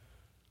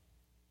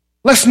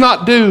 Let's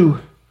not do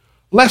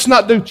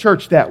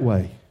church that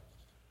way.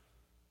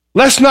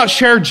 Let's not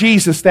share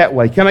Jesus that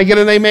way. Can I get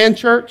an amen,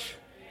 church?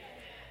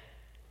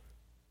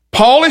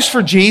 Paul is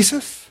for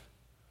Jesus.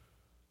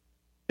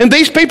 And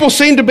these people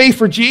seem to be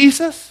for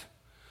Jesus,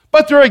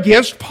 but they're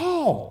against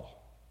Paul.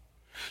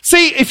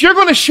 See, if you're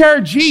going to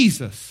share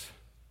Jesus,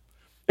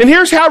 and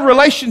here's how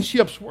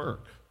relationships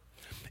work.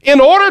 In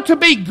order to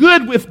be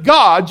good with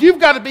God, you've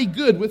got to be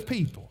good with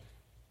people.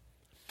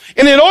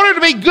 And in order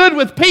to be good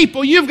with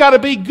people, you've got to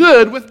be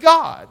good with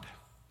God.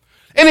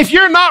 And if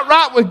you're not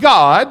right with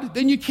God,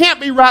 then you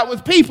can't be right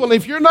with people. And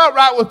if you're not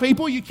right with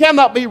people, you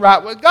cannot be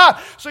right with God.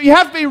 So you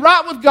have to be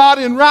right with God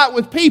and right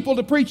with people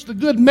to preach the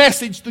good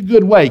message the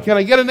good way. Can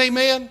I get an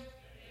amen?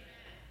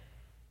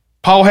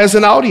 Paul has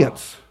an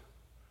audience.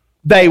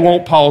 They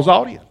want Paul's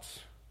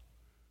audience.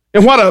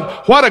 And what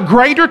a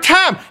greater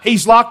time.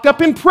 He's locked up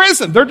in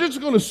prison. They're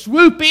just going to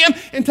swoop in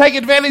and take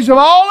advantage of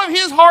all of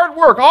his hard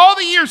work, all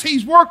the years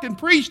he's worked and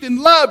preached and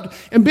loved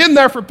and been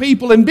there for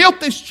people and built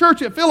this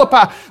church at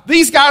Philippi.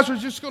 These guys are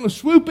just going to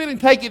swoop in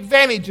and take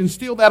advantage and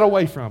steal that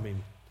away from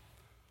him.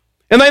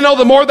 And they know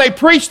the more they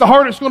preach, the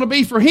harder it's going to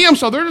be for him,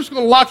 so they're just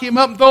going to lock him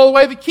up and throw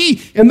away the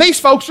key. And these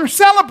folks are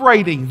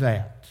celebrating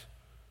that.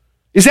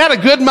 Is that a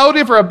good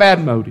motive or a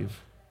bad motive?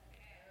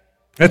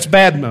 That's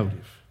bad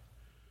motive.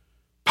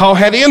 Paul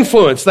had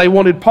influence. They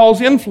wanted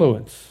Paul's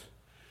influence.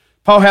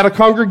 Paul had a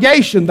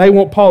congregation. They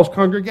want Paul's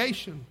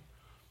congregation.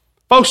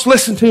 Folks,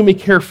 listen to me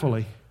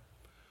carefully.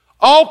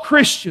 All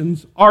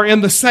Christians are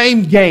in the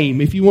same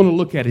game, if you want to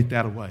look at it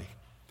that way.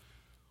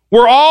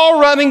 We're all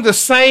running the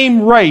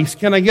same race.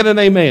 Can I get an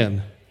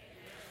amen?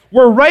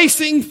 We're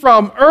racing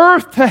from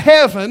earth to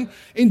heaven,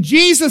 and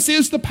Jesus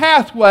is the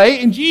pathway,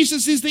 and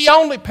Jesus is the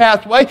only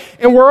pathway,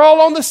 and we're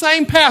all on the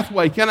same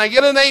pathway. Can I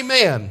get an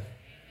amen?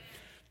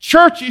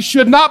 Churches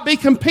should not be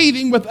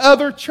competing with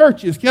other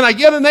churches. Can I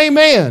get an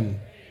amen?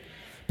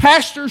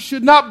 Pastors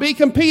should not be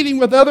competing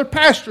with other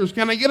pastors.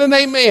 Can I get an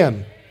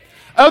amen?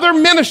 Other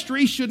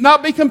ministries should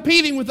not be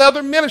competing with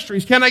other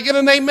ministries. Can I get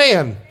an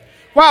amen?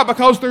 Why?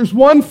 Because there's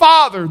one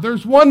Father,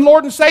 there's one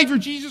Lord and Savior,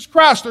 Jesus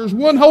Christ, there's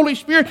one Holy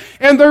Spirit,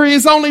 and there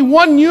is only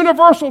one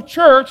universal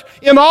church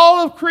in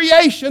all of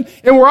creation,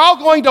 and we're all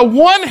going to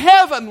one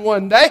heaven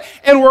one day,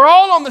 and we're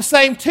all on the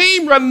same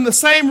team, running the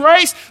same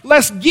race.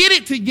 Let's get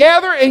it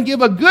together and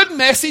give a good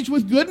message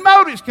with good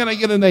motives. Can I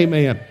get an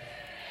amen?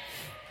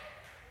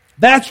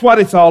 That's what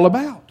it's all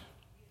about.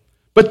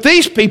 But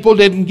these people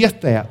didn't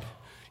get that.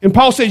 And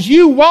Paul says,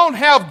 you won't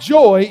have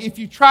joy if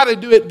you try to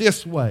do it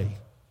this way.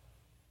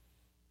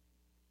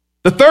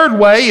 The third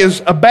way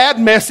is a bad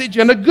message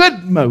and a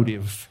good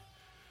motive.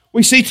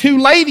 We see two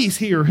ladies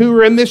here who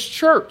are in this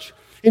church.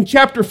 In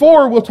chapter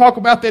 4, we'll talk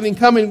about that in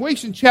coming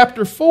weeks. In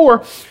chapter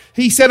 4,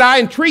 he said, I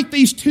entreat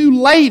these two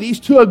ladies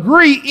to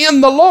agree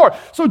in the Lord.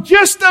 So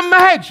just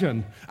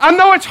imagine. I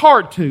know it's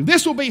hard to.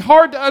 This will be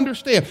hard to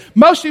understand.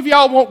 Most of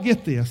y'all won't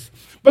get this.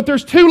 But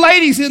there's two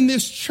ladies in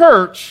this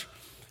church,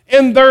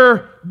 and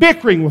they're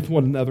bickering with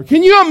one another.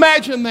 Can you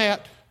imagine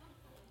that?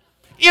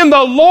 In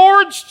the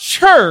Lord's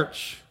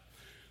church,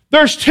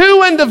 there's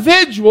two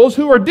individuals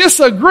who are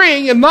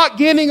disagreeing and not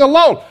getting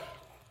along.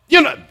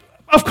 You know,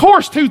 of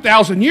course,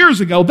 2,000 years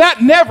ago,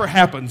 that never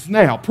happens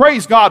now.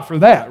 Praise God for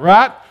that,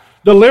 right?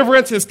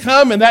 Deliverance has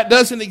come, and that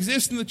doesn't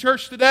exist in the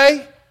church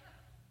today.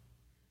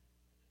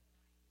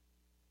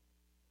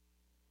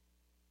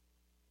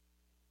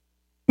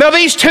 Now,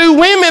 these two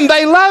women,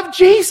 they love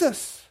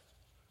Jesus.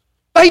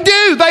 They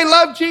do. They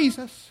love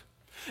Jesus.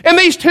 And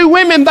these two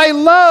women, they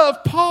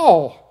love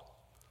Paul.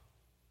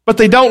 But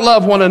they don't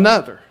love one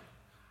another.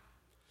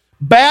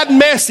 Bad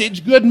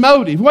message, good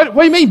motive. What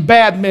do you mean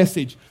bad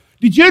message?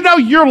 Did you know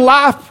your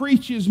life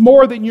preaches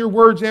more than your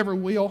words ever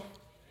will?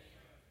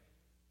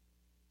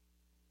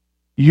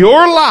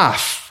 Your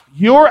life,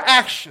 your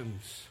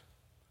actions,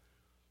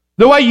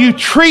 the way you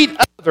treat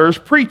others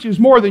preaches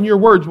more than your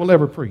words will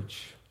ever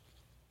preach.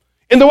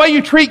 And the way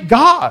you treat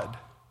God,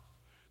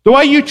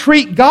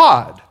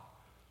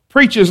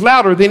 preaches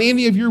louder than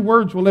any of your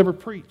words will ever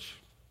preach.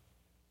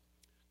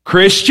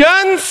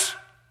 Christians,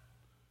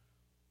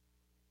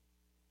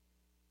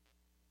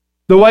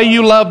 the way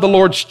you love the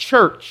Lord's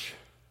church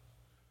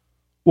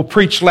will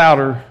preach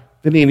louder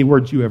than any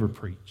words you ever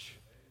preach.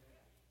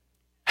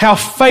 How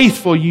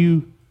faithful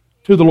you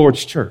to the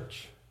Lord's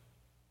church.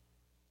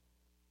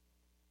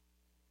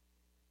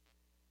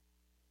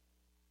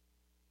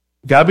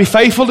 We've got to be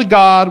faithful to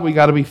God. We've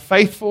got to be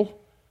faithful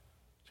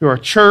to our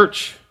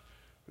church.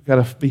 We've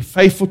got to be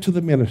faithful to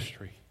the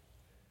ministry.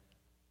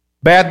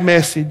 Bad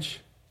message,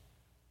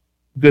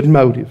 good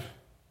motive.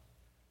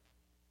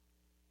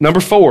 Number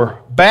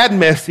 4, bad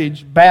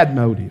message, bad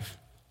motive.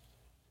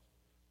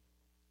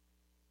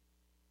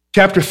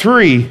 Chapter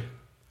 3,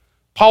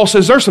 Paul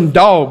says there's some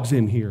dogs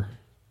in here.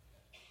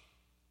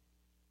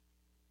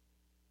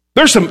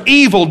 There's some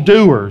evil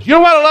doers. You know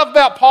what I love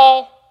about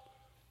Paul?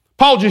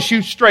 Paul just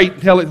shoots straight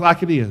and tells it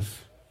like it is.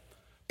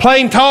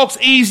 Plain talk's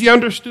easy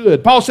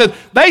understood. Paul said,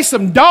 there's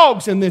some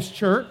dogs in this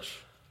church.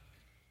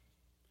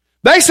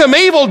 There's some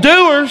evil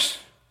doers.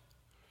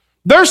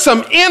 There's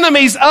some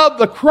enemies of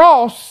the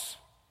cross.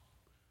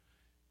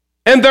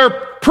 And they're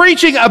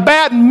preaching a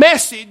bad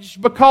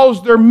message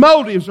because their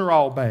motives are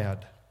all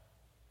bad.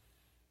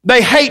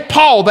 They hate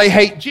Paul. They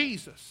hate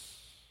Jesus.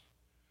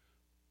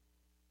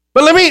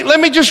 But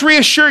let me just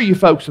reassure you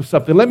folks of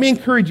something. Let me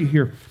encourage you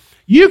here.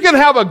 You can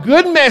have a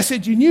good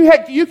message and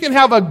you can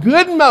have a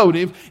good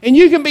motive and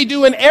you can be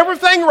doing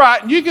everything right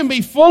and you can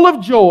be full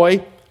of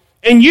joy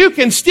and you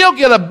can still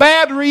get a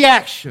bad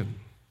reaction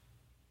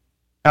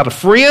out of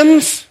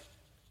friends,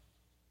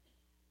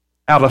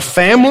 out of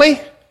family,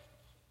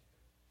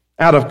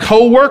 out of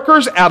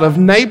co-workers, out of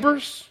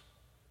neighbors,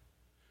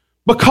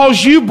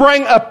 because you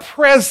bring a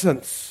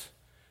presence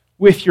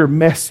with your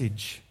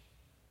message.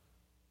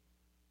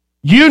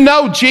 You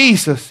know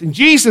Jesus, and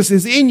Jesus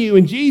is in you,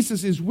 and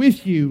Jesus is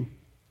with you.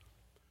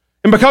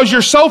 And because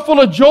you're so full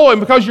of joy, and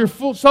because you're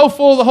so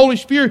full of the Holy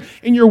Spirit,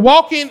 and you're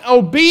walking in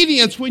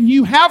obedience, when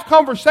you have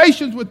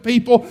conversations with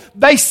people,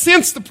 they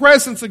sense the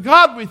presence of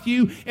God with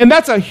you, and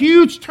that's a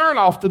huge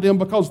turnoff to them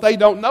because they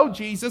don't know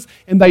Jesus,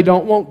 and they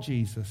don't want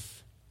Jesus.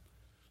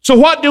 So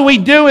what do we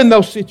do in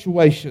those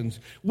situations?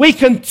 We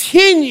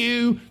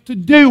continue to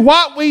do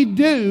what we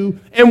do,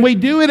 and we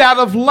do it out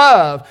of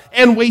love,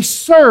 and we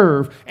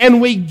serve,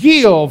 and we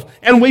give,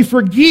 and we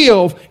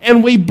forgive,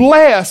 and we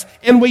bless,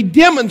 and we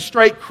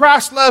demonstrate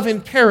Christ's love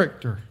and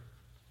character.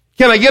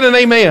 Can I get an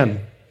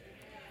amen?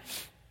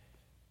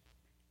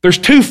 There's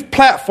 2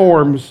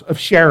 platforms of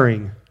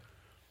sharing.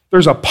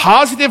 There's a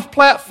positive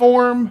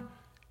platform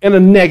and a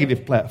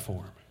negative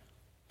platform.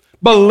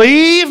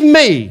 Believe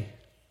me,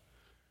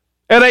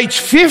 at age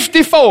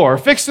 54,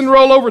 fixing to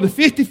roll over to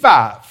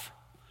 55,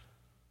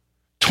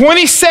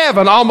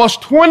 27,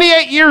 almost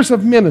 28 years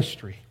of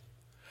ministry,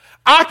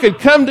 I could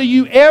come to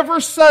you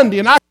every Sunday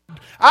and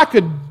I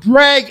could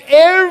drag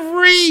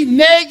every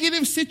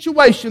negative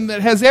situation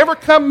that has ever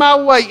come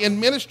my way in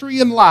ministry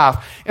and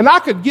life. And I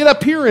could get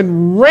up here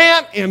and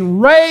rant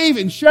and rave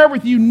and share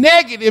with you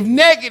negative.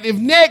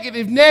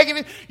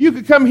 You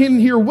could come in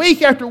here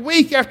week after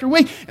week after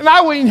week, and I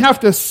wouldn't even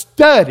have to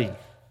study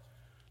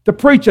to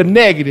preach a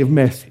negative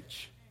message.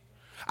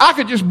 I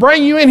could just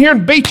bring you in here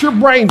and beat your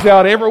brains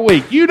out every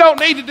week. You don't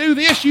need to do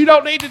this. You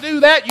don't need to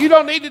do that. You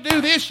don't need to do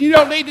this. You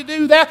don't need to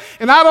do that.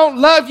 And I don't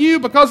love you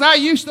because I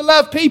used to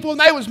love people and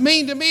they was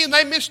mean to me and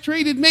they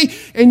mistreated me.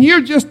 And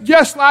you're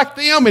just like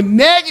them and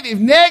negative.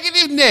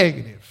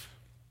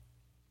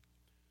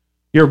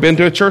 You ever been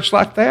to a church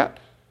like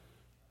that?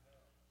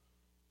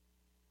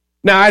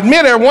 Now, I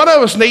admit every one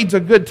of us needs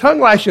a good tongue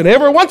lashing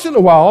every once in a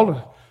while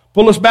to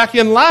pull us back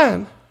in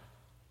line.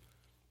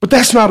 But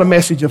that's not a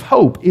message of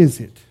hope, is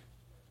it?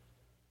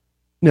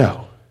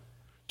 No.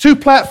 Two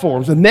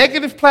platforms, a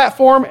negative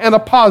platform and a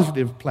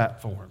positive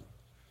platform.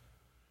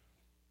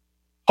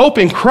 Hope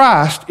in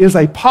Christ is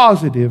a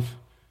positive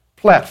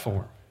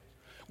platform.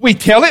 We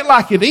tell it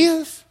like it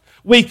is.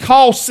 We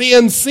call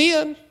sin,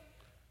 sin.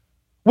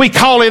 We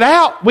call it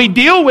out. We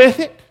deal with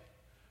it.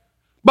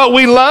 But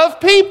we love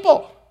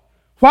people.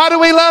 Why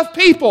do we love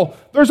people?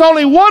 There's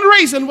only one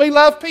reason we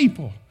love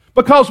people.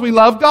 Because we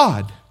love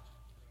God.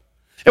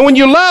 And when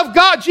you love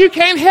God, you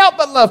can't help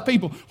but love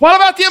people. What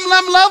about them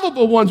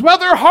unlovable ones? Well,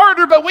 they're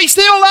harder, but we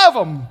still love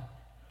them.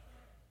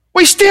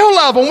 We still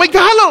love them. We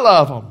got to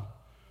love them.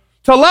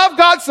 To love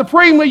God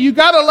supremely, you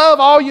got to love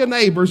all your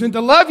neighbors. And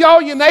to love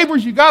all your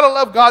neighbors, you got to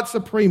love God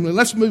supremely.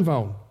 Let's move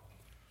on.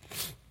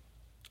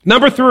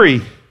 Number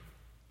three,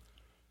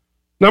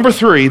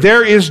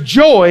 there is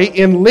joy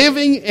in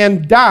living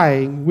and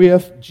dying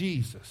with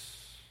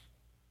Jesus.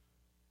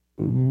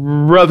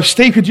 Brother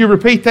Steve, could you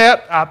repeat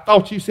that? I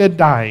thought you said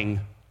dying.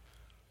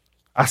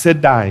 I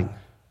said dying.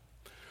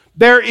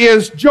 There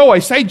is joy.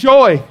 Say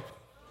joy.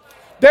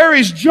 There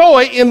is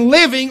joy in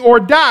living or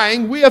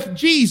dying with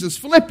Jesus.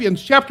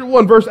 Philippians chapter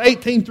 1, verse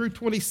 18 through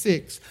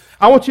 26.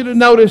 I want you to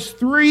notice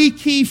three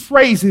key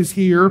phrases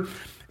here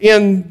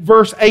in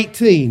verse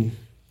 18.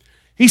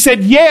 He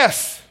said,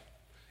 yes,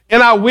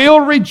 and I will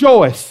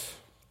rejoice.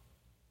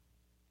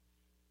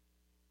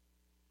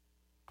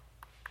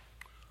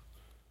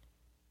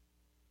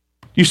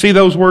 Do you see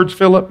those words,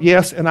 Philip?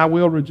 Yes, and I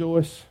will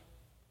rejoice.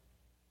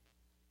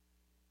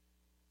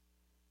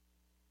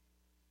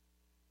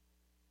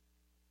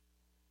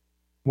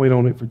 Wait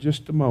on it for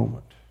just a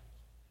moment.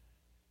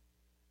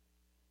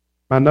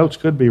 My notes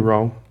could be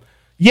wrong.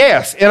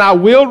 Yes, and I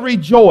will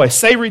rejoice.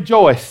 Say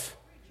rejoice.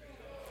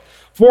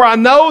 For I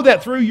know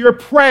that through your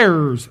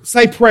prayers,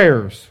 say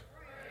prayers,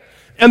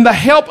 and the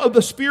help of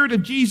the Spirit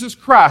of Jesus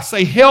Christ,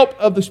 say help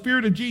of the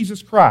Spirit of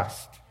Jesus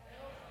Christ.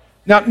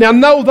 Now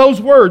know those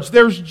words.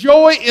 There's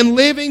joy in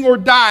living or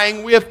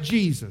dying with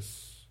Jesus.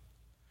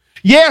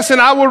 Yes, and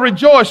I will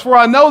rejoice, for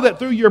I know that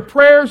through your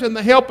prayers and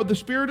the help of the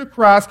Spirit of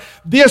Christ,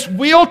 this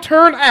will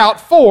turn out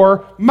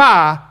for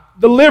my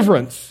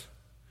deliverance.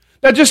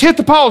 Now just hit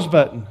the pause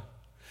button.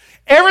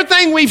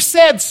 Everything we've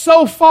said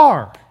so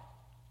far,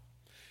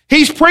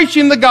 he's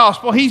preaching the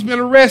gospel, he's been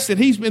arrested,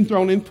 he's been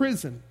thrown in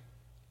prison.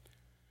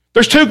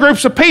 There's two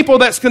groups of people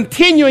that's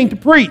continuing to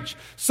preach.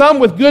 Some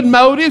with good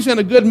motives and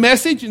a good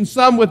message, and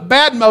some with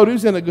bad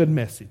motives and a good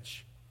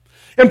message.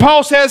 And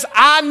Paul says,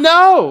 I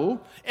know,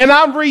 and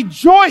I'm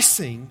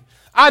rejoicing.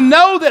 I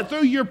know that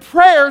through your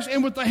prayers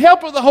and with the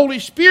help of the Holy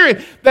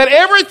Spirit, that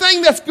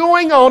everything that's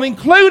going on,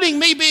 including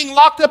me being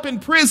locked up in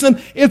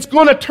prison, it's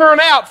going to turn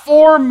out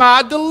for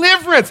my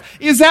deliverance.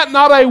 Is that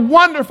not a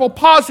wonderful,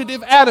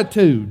 positive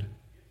attitude?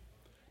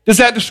 Does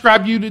that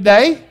describe you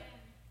today?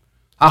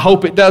 I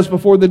hope it does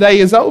before the day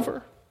is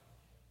over.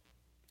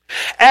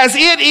 As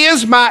it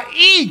is my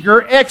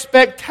eager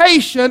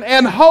expectation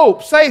and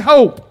hope, say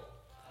hope,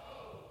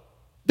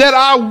 that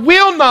I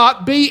will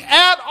not be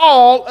at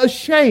all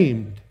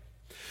ashamed,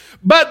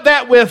 but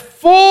that with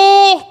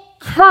full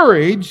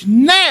courage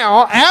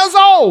now, as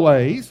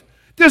always,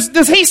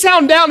 does he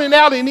sound down and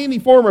out in any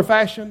form or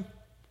fashion?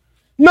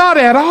 Not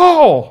at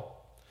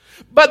all.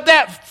 But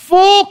that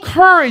full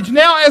courage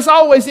now, as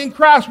always, in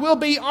Christ will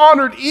be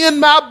honored in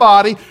my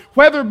body,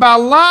 whether by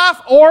life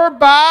or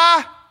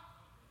by,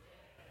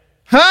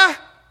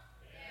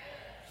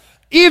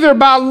 either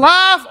by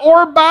life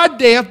or by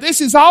death.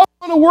 This is all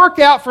going to work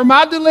out for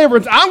my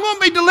deliverance. I'm going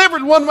to be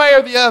delivered one way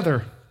or the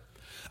other.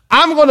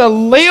 I'm going to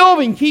live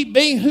and keep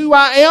being who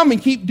I am and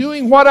keep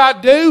doing what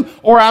I do,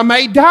 or I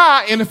may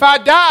die. And if I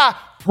die,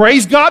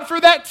 praise God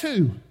for that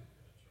too.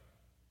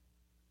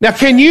 Now,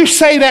 can you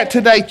say that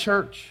today,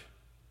 church?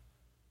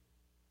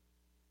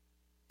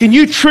 Can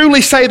you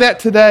truly say that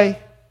today?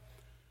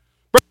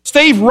 Brother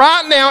Steve,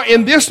 right now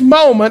in this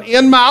moment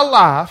in my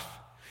life,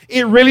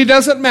 it really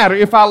doesn't matter.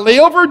 If I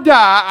live or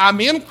die, I'm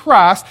in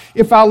Christ.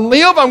 If I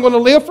live, I'm going to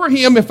live for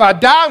Him. If I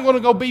die, I'm going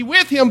to go be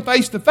with Him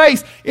face to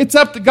face. It's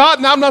up to God,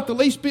 and I'm not the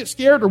least bit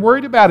scared or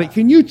worried about it.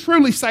 Can you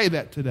truly say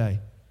that today?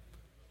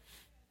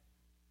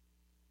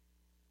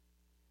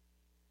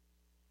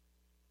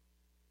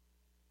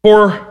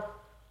 For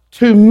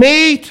to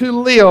me to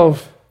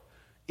live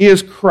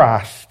is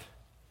Christ,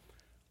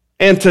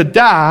 and to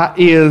die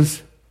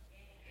is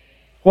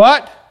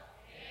what?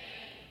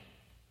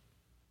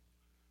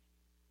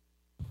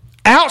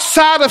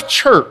 Outside of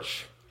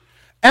church,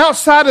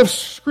 outside of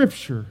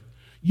Scripture,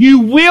 you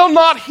will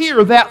not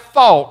hear that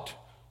thought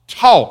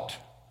taught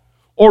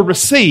or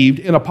received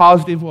in a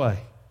positive way.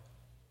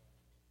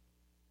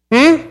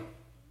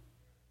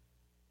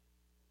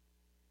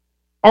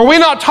 Are we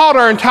not taught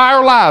our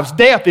entire lives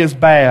death is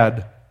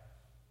bad?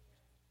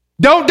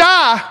 Don't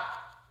die.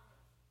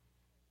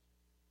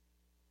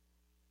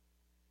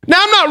 Now,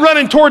 I'm not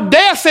running toward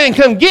death saying,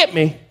 come get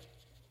me.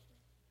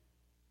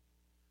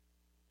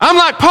 I'm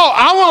like Paul,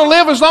 I want to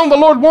live as long as the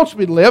Lord wants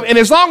me to live, and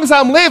as long as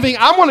I'm living,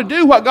 I want to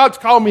do what God's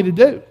called me to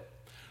do.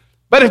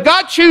 But if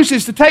God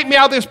chooses to take me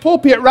out of this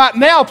pulpit right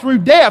now through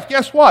death,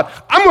 guess what?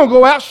 I'm going to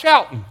go out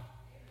shouting.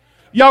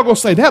 Y'all going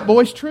to say, that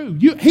boy's true.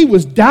 He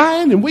was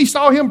dying, and we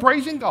saw him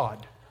praising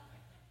God.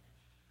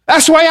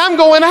 That's the way I'm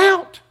going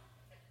out.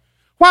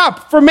 Why?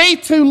 For me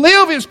to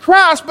live is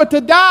Christ, but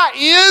to die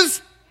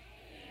is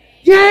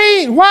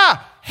gain. Why?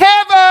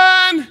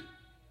 Heaven.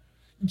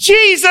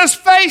 Jesus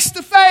face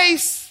to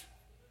face.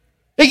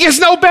 It gets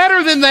no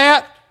better than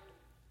that.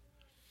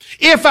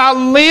 If I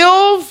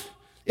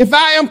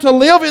am to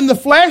live in the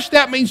flesh,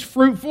 that means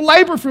fruitful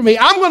labor for me.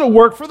 I'm going to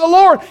work for the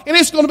Lord, and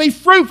it's going to be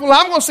fruitful.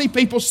 I'm going to see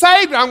people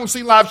saved, and I'm going to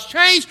see lives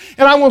changed,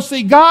 and I'm going to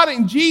see God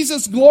and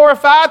Jesus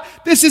glorified.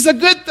 This is a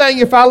good thing.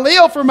 If I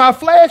live for my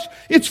flesh,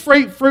 it's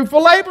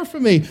fruitful labor for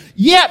me.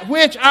 Yet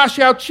which I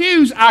shall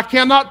choose, I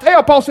cannot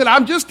tell. Paul said,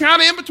 I'm just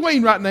kind of in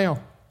between right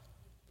now.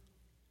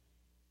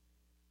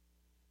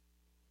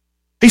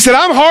 He said,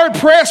 I'm hard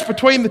pressed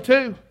between the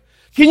two.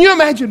 Can you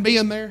imagine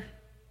being there?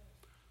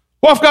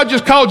 What if God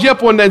just called you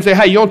up one day and said,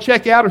 hey, you want to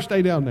check out or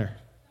stay down there?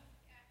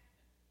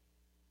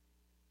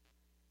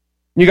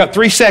 You got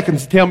 3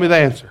 seconds to tell me the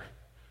answer.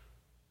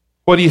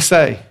 What do you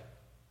say?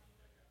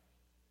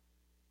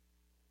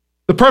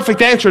 The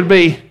perfect answer would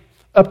be,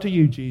 up to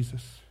you,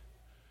 Jesus.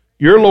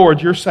 Your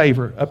Lord, your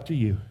Savior, up to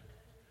you.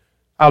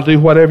 I'll do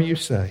whatever you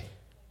say.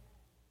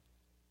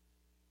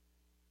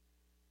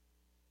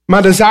 My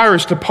desire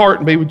is to part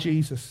and be with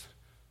Jesus.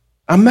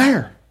 I'm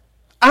there.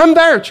 I'm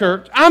there,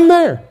 church. I'm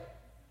there.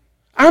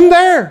 I'm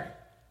there.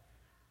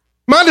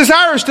 My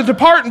desire is to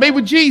depart and be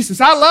with Jesus.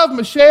 I love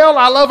Michelle.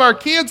 I love our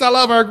kids. I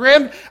love our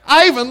grand.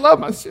 I even love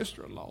my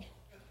sister-in-law.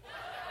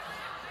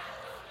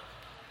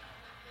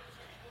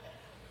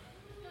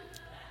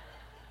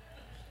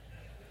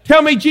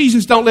 Tell me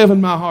Jesus don't live in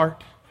my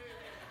heart.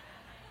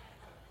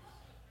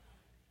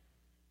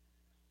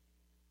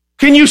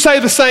 Can you say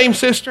the same,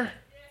 sister?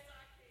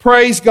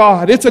 Praise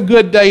God. It's a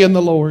good day in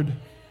the Lord.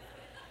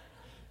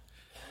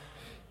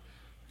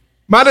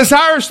 My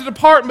desire is to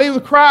depart and be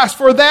with Christ,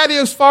 for that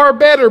is far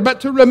better.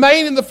 But to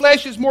remain in the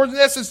flesh is more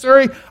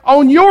necessary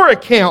on your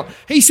account.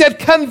 He said,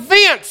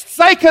 convinced.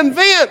 Say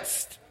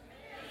convinced.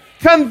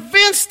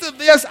 Convinced of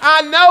this,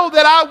 I know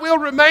that I will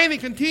remain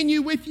and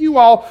continue with you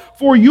all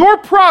for your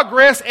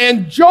progress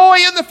and joy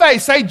in the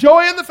faith. Say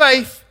joy in the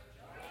faith.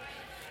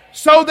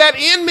 So that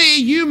in me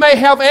you may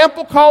have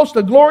ample cause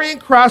to glory in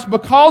Christ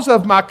because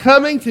of my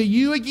coming to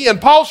you again.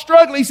 Paul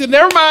struggled. He said,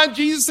 never mind.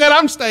 Jesus said,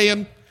 I'm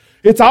staying.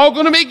 It's all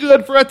going to be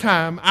good for a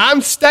time.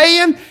 I'm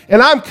staying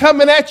and I'm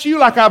coming at you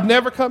like I've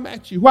never come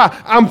at you.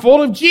 Why? I'm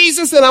full of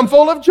Jesus and I'm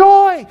full of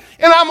joy.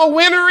 And I'm a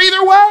winner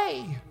either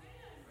way.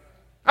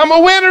 I'm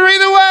a winner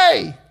either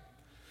way.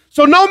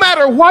 So no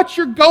matter what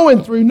you're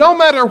going through, no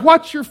matter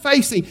what you're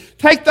facing,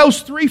 take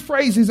those 3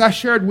 phrases I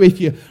shared with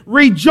you.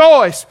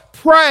 Rejoice,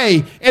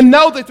 pray, and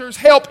know that there's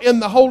help in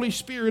the Holy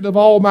Spirit of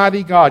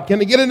Almighty God.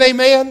 Can I get an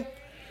amen?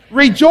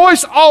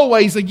 Rejoice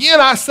always. Again,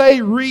 I say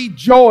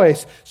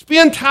rejoice.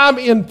 Spend time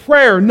in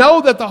prayer.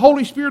 Know that the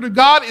Holy Spirit of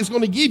God is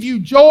going to give you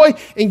joy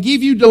and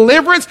give you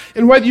deliverance.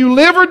 And whether you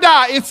live or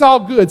die, it's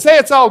all good. Say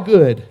it's all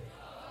good.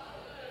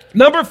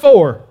 Number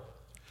 4.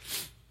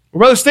 Well,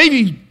 Brother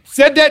Stevie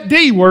said that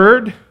D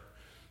word.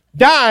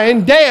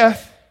 Dying,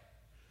 death.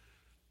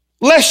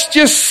 Let's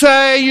just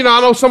say, I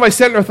know somebody's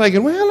sitting there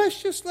thinking, well,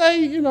 let's just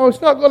say,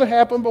 it's not going to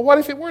happen, but what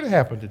if it were to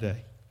happen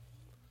today?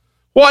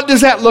 What does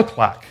that look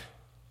like?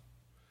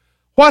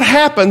 What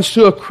happens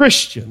to a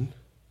Christian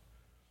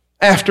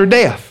after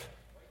death?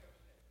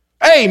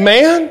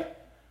 Amen.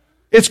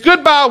 It's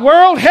goodbye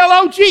world,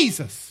 hello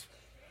Jesus.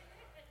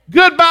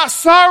 Goodbye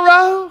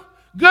sorrow,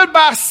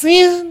 goodbye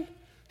sin,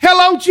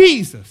 hello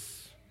Jesus.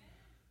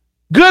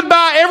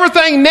 Goodbye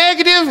everything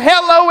negative,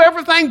 hello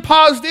everything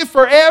positive,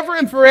 forever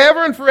and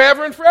forever and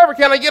forever and forever.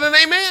 Can I get an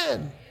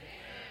amen?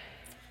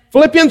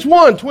 Philippians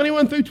 1,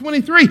 21 through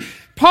 23.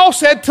 Paul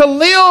said, to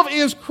live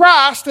is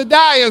Christ, to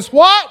die is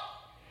what?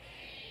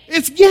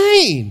 It's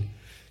gain.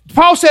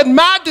 Paul said,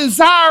 my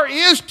desire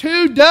is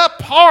to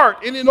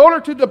depart. And in order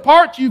to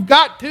depart, you've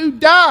got to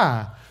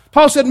die.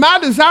 Paul said, my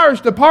desire is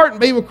to depart and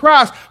be with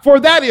Christ, for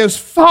that is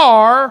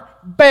far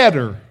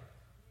better.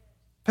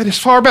 That is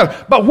far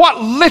better. But what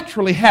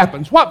literally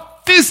happens?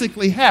 What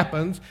physically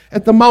happens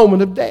at the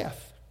moment of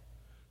death?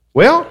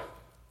 Well,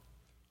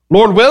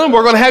 Lord willing,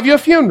 we're going to have you a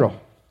funeral.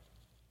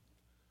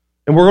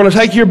 And we're going to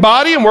take your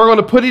body and we're going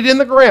to put it in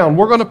the ground.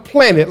 We're going to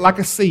plant it like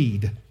a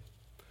seed.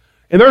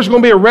 And there's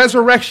going to be a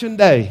resurrection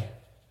day.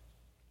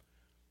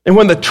 And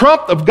when the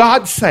trump of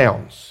God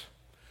sounds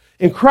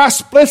and Christ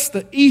splits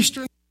the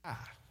eastern sky,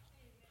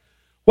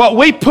 what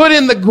we put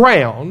in the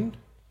ground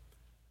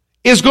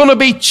is going to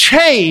be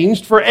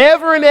changed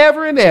forever and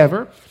ever and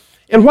ever.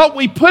 And what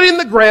we put in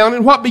the ground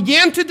and what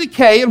began to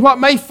decay and what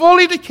may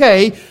fully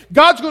decay,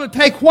 God's going to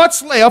take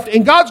what's left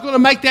and God's going to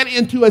make that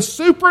into a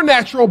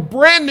supernatural,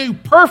 brand new,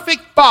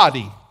 perfect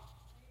body.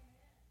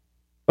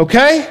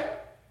 Okay?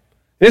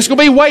 And it's going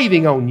to be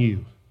waiting on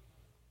you.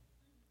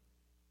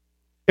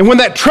 And when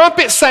that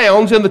trumpet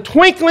sounds in the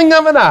twinkling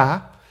of an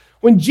eye,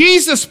 when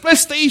Jesus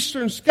splits the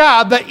eastern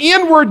sky, the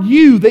inward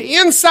you, the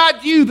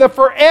inside you, the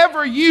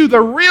forever you,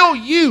 the real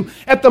you,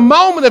 at the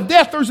moment of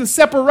death, there's a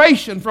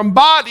separation from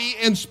body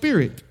and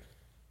spirit.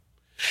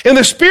 And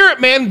the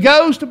spirit man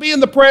goes to be in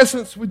the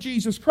presence with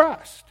Jesus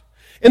Christ.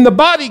 And the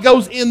body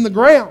goes in the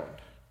ground.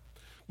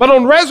 But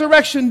on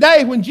resurrection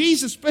day, when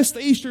Jesus splits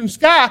the eastern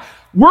sky,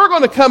 we're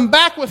going to come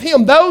back with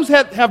him. Those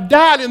that have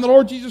died in the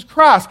Lord Jesus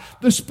Christ,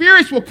 the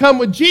spirits will come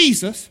with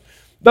Jesus.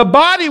 The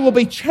body will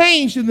be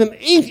changed in an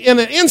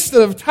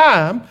instant of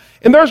time,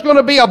 and there's going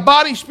to be a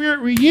body-spirit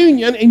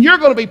reunion, and you're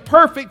going to be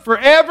perfect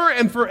forever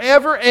and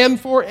forever and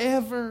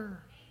forever.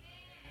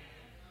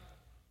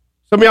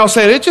 Some of y'all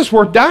said, it's just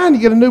worth dying to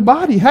get a new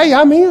body. Hey,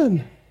 I'm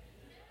in.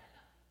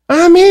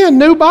 I'm in.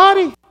 New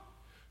body.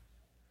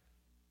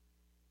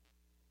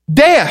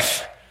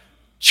 Death.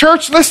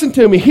 Church, listen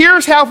to me.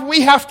 Here's how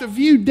we have to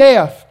view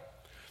death.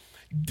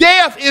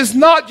 Death is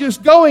not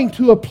just going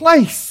to a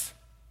place.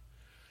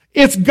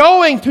 It's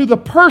going to the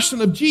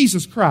person of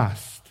Jesus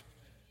Christ.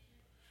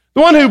 The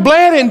one who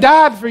bled and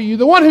died for you.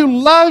 The one who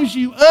loves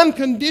you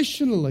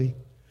unconditionally.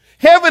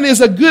 Heaven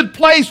is a good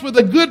place with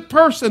a good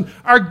person.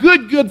 Our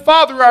good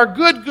Father, our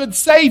good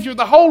Savior,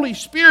 the Holy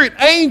Spirit,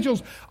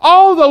 angels,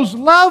 all those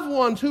loved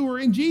ones who are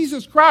in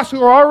Jesus Christ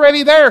who are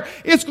already there.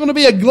 It's going to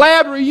be a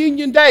glad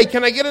reunion day.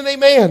 Can I get an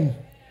amen?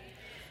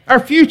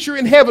 Our future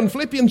in heaven,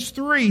 Philippians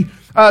 3,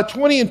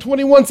 20 and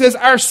 21 says,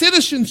 our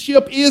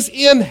citizenship is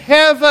in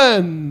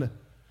heaven.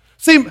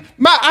 See,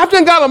 I've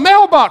done got a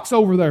mailbox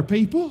over there,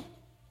 people.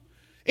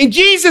 And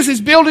Jesus is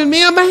building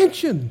me a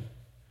mansion.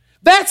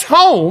 That's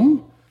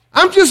home.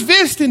 I'm just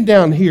visiting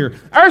down here.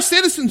 Our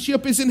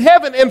citizenship is in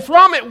heaven, and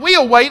from it we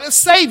await a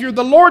Savior,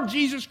 the Lord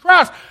Jesus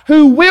Christ,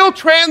 who will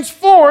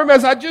transform,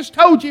 as I just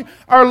told you,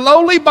 our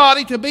lowly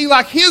body to be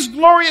like his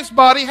glorious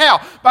body.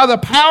 How? By the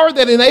power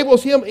that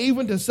enables him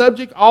even to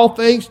subject all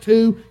things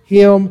to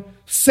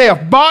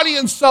himself. Body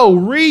and soul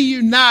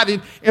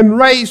reunited and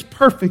raised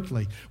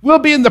perfectly. We'll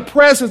be in the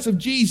presence of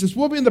Jesus.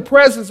 We'll be in the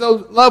presence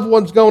of loved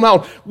ones going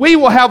on. We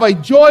will have a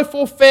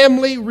joyful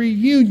family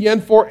reunion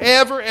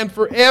forever and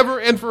forever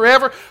and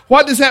forever.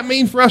 What does that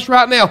mean for us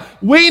right now?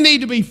 We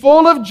need to be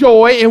full of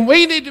joy and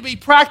we need to be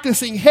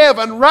practicing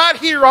heaven right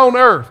here on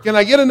earth. Can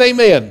I get an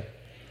amen?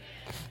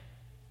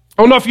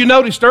 I don't know if you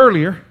noticed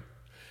earlier,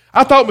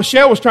 I thought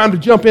Michelle was trying to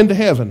jump into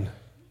heaven.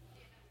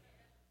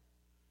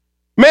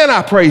 Man,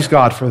 I praise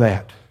God for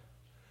that.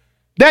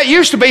 That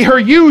used to be her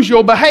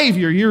usual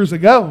behavior years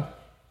ago.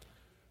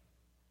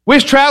 We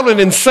was traveling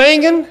and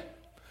singing.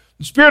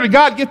 The Spirit of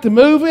God get to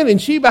moving,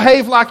 and she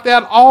behaved like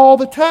that all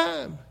the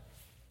time.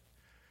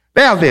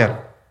 Now then,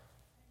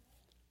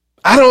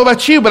 I don't know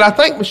about you, but I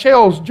think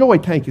Michelle's joy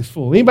tank is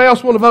full. Anybody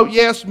else want to vote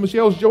yes,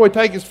 Michelle's joy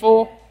tank is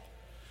full?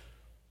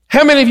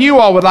 How many of you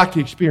all would like to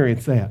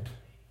experience that?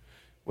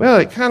 Well,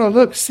 it kind of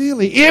looked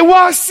silly. It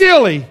was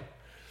silly.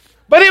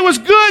 But it was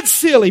good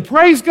silly,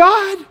 praise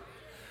God.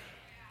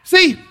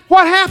 See,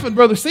 what happened,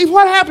 Brother Steve?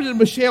 What happened to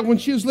Michelle when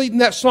she was leading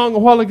that song a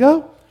while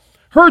ago?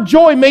 Her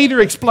joy meter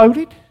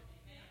exploded.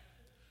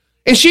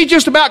 And she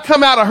just about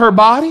come out of her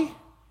body.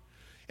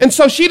 And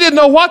so she didn't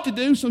know what to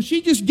do, so she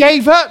just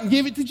gave up and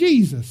gave it to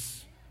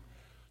Jesus.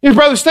 You know,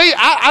 Brother Steve,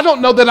 I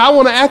don't know that I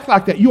want to act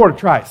like that. You ought to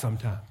try it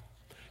sometime.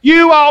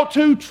 You ought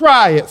to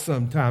try it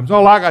sometimes.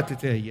 All I got to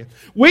tell you.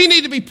 We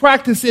need to be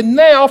practicing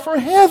now for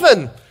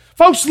heaven.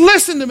 Folks,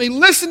 listen to me,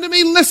 listen to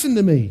me, listen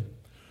to me.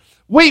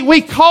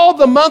 We call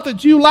the month of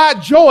July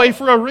joy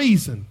for a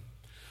reason.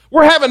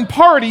 We're having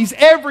parties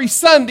every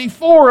Sunday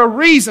for a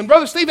reason.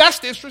 Brother Steve, that's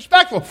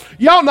disrespectful.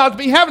 Y'all not to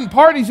be having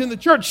parties in the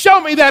church.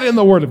 Show me that in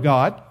the Word of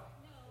God.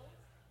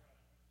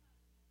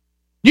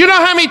 You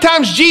know how many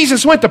times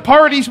Jesus went to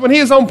parties when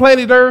he was on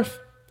planet Earth?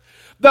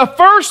 The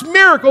first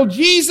miracle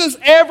Jesus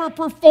ever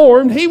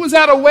performed, he was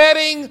at a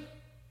wedding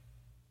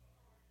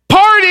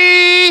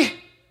party.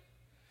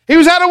 He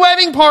was at a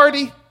wedding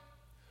party.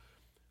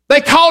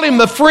 They called him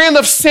the friend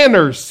of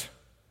sinners.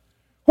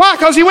 Why?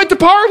 Because he went to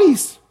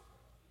parties.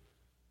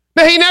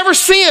 Now, he never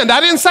sinned.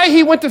 I didn't say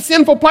he went to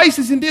sinful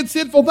places and did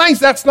sinful things.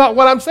 That's not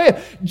what I'm saying.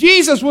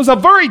 Jesus was a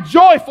very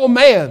joyful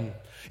man.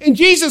 And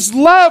Jesus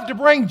loved to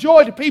bring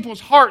joy to people's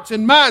hearts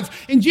and minds.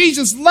 And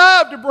Jesus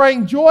loved to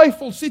bring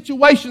joyful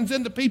situations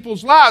into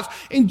people's lives.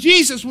 And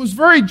Jesus was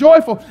very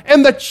joyful.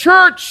 And the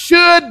church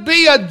should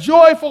be a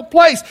joyful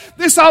place.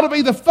 This ought to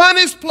be the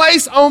funnest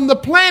place on the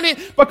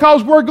planet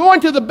because we're going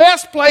to the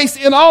best place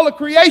in all of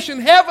creation,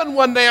 heaven,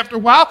 one day after a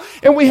while.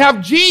 And we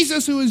have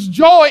Jesus who is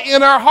joy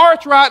in our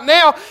hearts right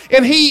now.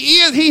 And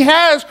He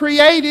has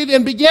created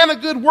and began a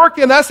good work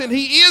in us. And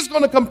He is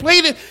going to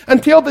complete it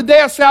until the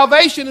day of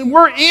salvation. And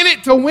we're in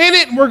it to win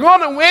it. And we're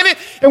going to win it.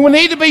 And we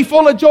need to be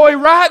full of joy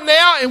right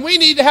now. And we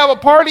need to have a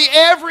party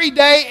every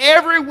day,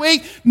 every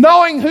week,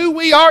 knowing who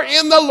we are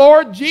in the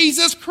Lord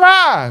Jesus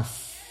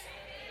Christ.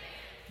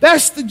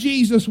 That's the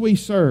Jesus we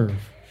serve.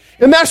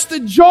 And that's the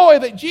joy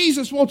that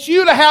Jesus wants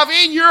you to have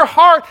in your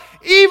heart,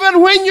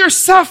 even when you're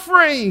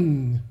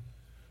suffering.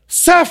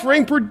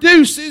 Suffering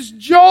produces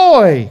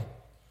joy.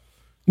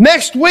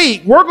 Next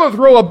week, we're going to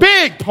throw a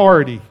big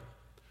party.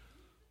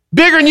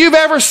 Bigger than you've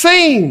ever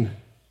seen.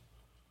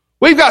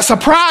 We've got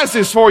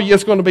surprises for you.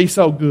 It's going to be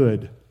so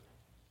good.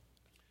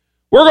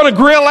 We're going to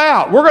grill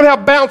out. We're going to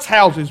have bounce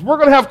houses. We're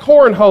going to have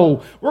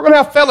cornhole. We're going to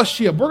have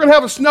fellowship. We're going to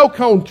have a snow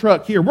cone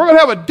truck here. We're going to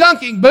have a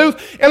dunking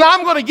booth. And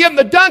I'm going to give them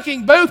the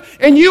dunking booth.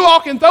 And you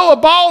all can throw a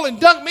ball and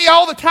dunk me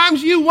all the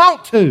times you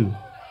want to.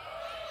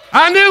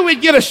 I knew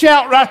we'd get a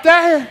shout right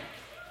there.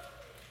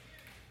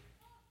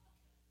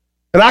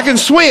 And I can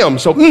swim,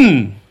 so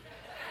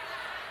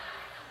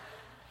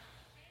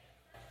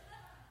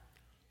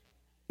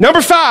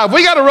Number 5,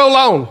 we got to roll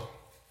on.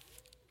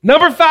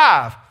 Number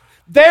 5,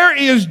 there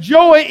is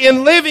joy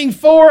in living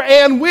for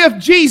and with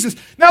Jesus.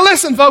 Now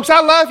listen, folks, I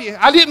love you.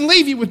 I didn't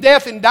leave you with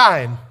death and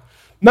dying.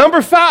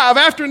 Number 5,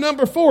 after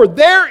number 4,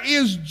 there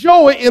is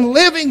joy in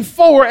living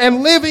for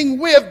and living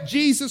with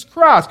Jesus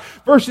Christ.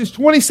 Verses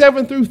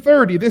 27 through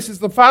 30. This is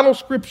the final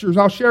scriptures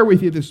I'll share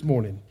with you this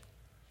morning.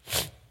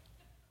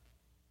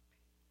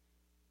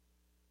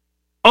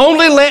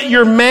 Only let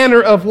your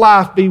manner of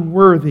life be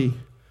worthy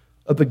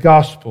of the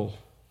gospel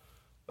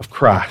of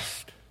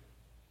Christ.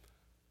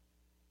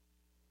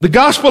 The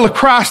gospel of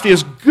Christ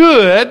is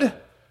good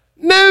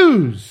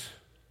news.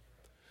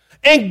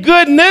 And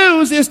good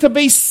news is to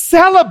be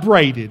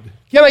celebrated.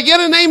 Can I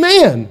get an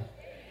amen?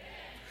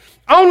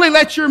 Only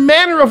let your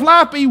manner of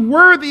life be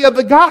worthy of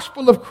the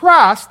gospel of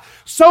Christ,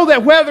 so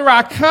that whether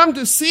I come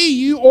to see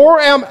you or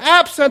am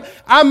absent,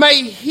 I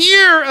may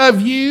hear of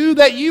you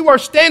that you are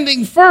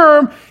standing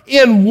firm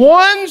in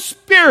one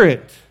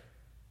spirit,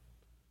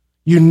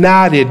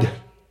 united.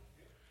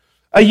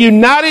 A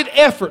united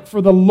effort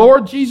for the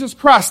Lord Jesus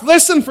Christ.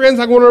 Listen, friends,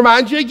 I want to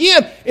remind you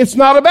again, it's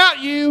not about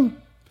you.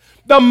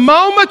 The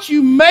moment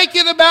you make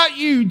it about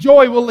you,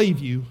 joy will leave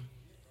you.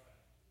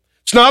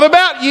 It's not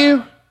about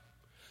you.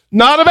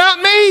 Not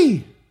about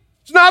me.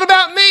 It's not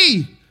about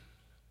me.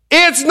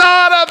 It's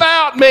not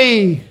about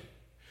me.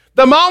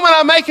 The moment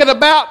I make it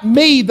about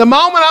me, the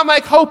moment I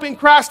make Hope in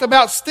Christ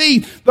about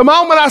Steve, the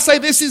moment I say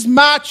this is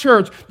my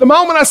church, the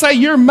moment I say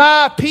you're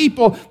my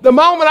people, the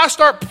moment I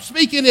start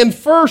speaking in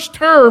first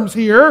terms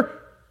here,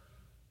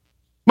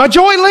 my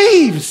joy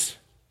leaves.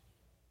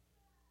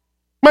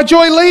 My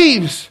joy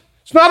leaves.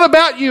 It's not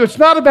about you. It's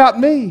not about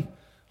me.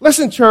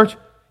 Listen, church,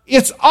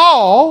 it's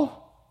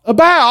all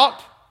about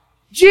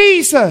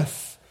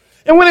Jesus.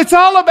 And when it's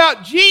all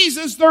about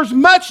Jesus, there's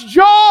much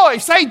joy.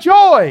 Say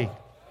joy.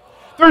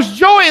 There's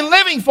joy in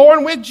living for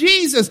and with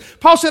Jesus.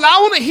 Paul said, I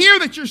want to hear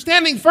that you're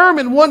standing firm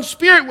in one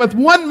spirit with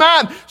one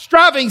mind,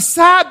 striving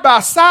side by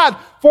side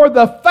for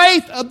the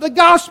faith of the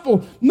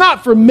gospel.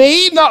 Not for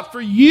me, not for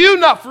you,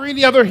 not for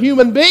any other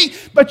human being,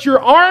 but you're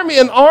arm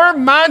in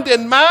arm, mind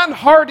in mind,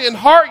 heart in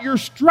heart. You're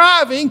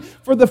striving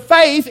for the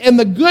faith and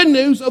the good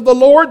news of the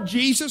Lord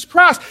Jesus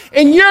Christ.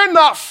 And you're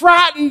not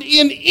frightened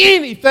in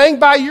anything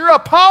by your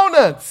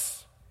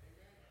opponents.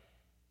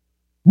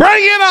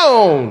 Bring it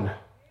on.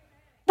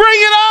 Bring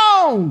it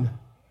on.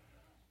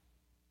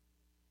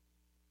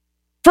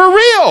 For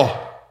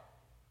real.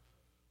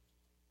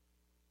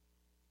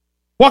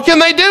 What can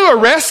they do?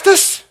 Arrest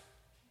us?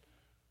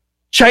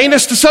 Chain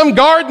us to some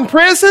garden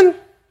prison?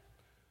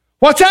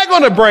 What's that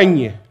going to bring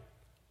you?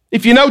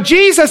 If you know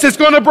Jesus, it's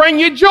going to bring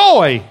you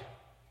joy.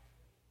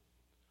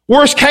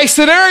 Worst case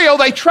scenario,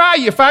 they try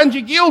you, find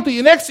you guilty,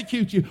 and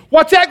execute you.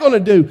 What's that going to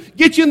do?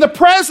 Get you in the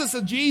presence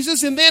of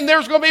Jesus, and then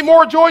there's going to be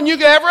more joy than you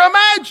could ever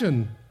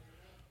imagine.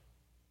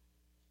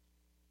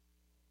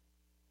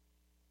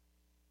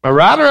 Am I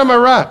right or am I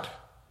right?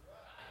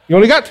 You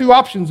only got two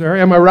options there.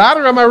 Am I right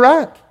or am I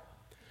right?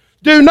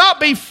 Do not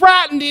be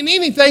frightened in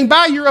anything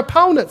by your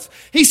opponents.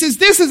 He says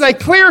this is a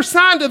clear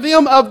sign to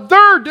them of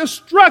their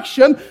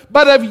destruction,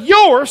 but of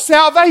your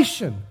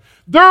salvation.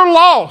 They're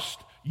lost.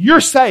 You're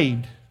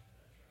saved.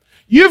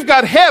 You've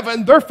got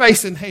heaven. They're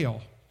facing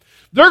hell.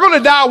 They're going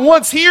to die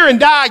once here and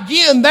die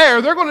again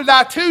there. They're going to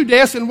die 2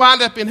 deaths and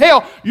wind up in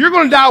hell. You're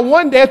going to die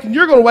 1 death and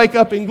you're going to wake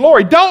up in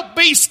glory. Don't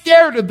be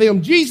scared of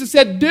them. Jesus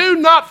said, do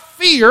not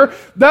fear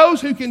those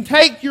who can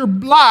take your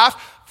life.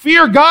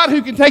 Fear God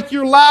who can take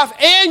your life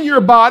and your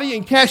body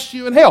and cast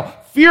you in hell.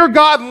 Fear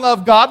God and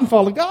love God and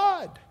follow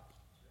God.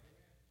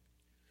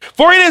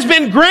 For it has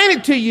been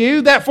granted to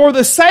you that for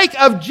the sake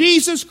of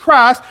Jesus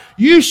Christ,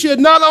 you should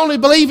not only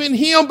believe in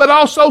him, but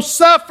also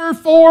suffer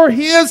for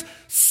his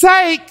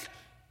sake.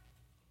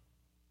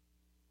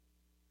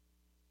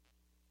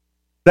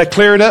 That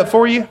clear it up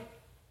for you?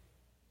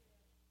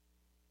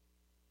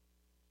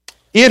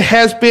 It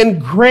has been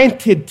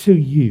granted to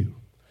you.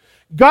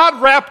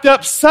 God wrapped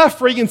up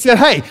suffering and said,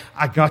 hey,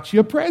 I got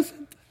you a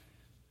present.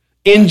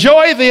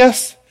 Enjoy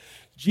this.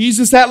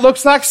 Jesus, that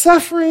looks like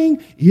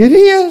suffering. It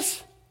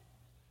is.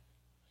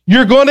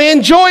 You're going to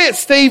enjoy it,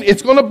 Steve.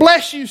 It's going to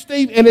bless you,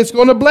 Steve, and it's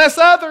going to bless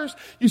others.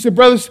 You said,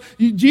 brothers,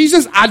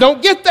 Jesus, I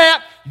don't get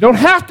that. You don't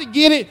have to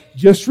get it.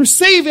 Just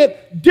receive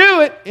it.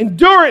 Do it.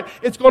 Endure it.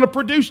 It's going to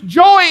produce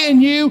joy in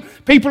you.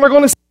 People are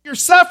going to see your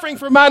suffering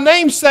for my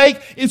name's sake.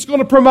 It's going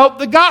to promote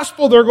the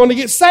gospel. They're going to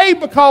get saved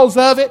because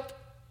of it.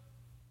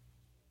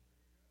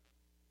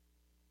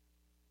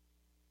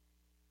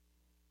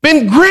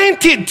 Been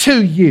granted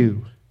to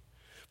you.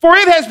 For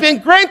it has been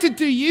granted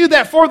to you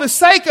that for the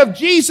sake of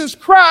Jesus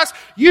Christ,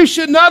 you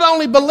should not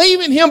only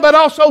believe in him, but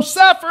also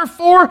suffer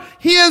for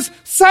his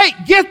sake.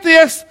 Get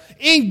this,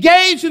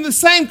 engage in the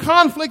same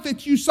conflict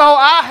that you saw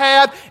I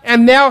had,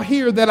 and now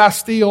hear that I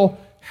still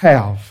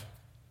have.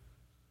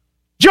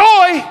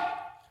 Joy.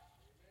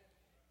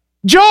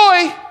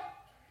 Joy.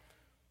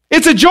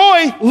 It's a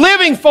joy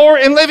living for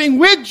and living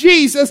with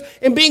Jesus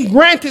and being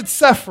granted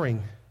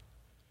suffering.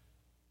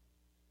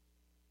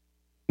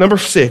 Number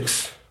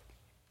 6.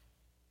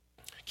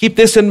 Keep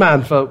this in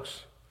mind,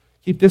 folks.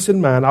 Keep this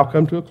in mind. I'll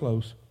come to a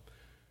close.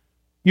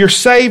 You're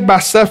saved by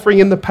suffering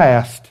in the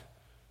past.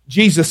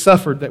 Jesus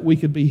suffered that we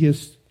could be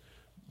his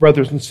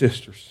brothers and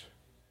sisters.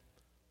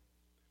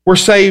 We're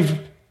saved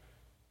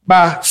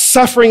by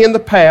suffering in the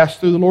past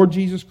through the Lord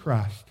Jesus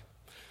Christ.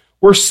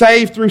 We're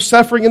saved through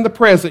suffering in the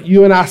present,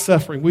 you and I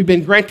suffering. We've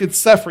been granted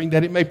suffering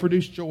that it may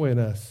produce joy in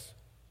us.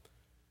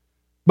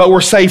 But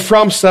we're saved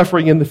from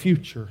suffering in the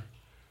future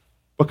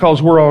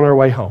because we're on our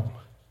way home.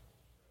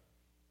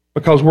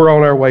 Because we're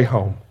on our way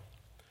home.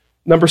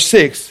 Number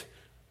 6,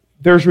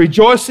 there's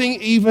rejoicing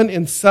even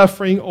in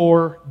suffering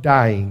or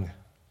dying.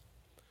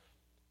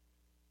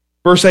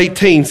 Verse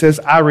 18 says,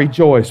 I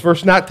rejoice.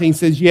 Verse 19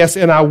 says, yes,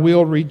 and I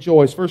will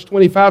rejoice. Verse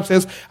 25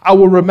 says, I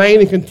will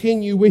remain and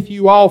continue with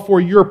you all for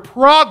your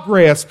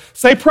progress.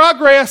 Say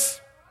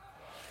progress.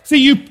 See,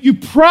 you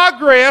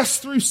progress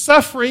through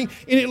suffering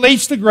and it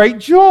leads to great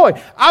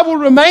joy. I will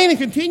remain and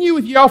continue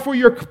with you all for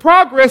your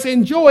progress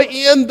and joy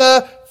in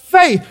the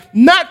faith.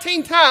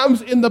 19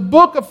 times in the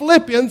book of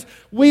Philippians,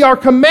 we are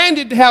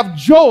commanded to have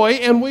joy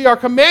and we are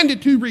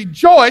commanded to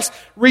rejoice.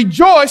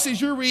 Rejoice is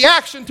your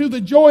reaction to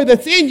the joy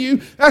that's in you.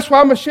 That's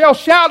why Michelle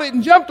shouted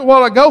and jumped a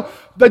while ago.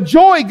 The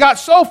joy got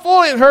so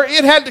full in her,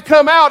 it had to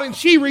come out and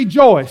she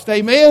rejoiced.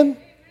 Amen?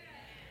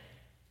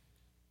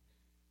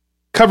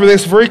 Cover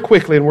this very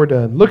quickly and we're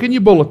done. Look in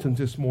your bulletins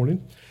this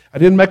morning. I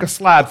didn't make a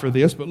slide for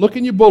this, but look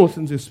in your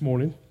bulletins this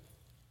morning.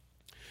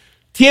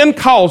 10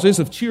 causes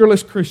of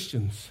cheerless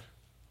Christians.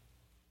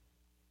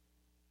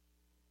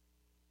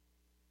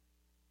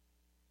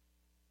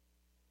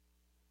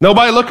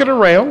 Nobody looking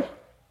around.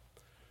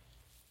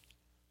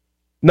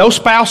 No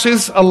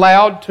spouses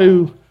allowed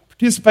to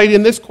participate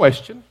in this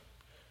question.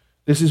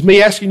 This is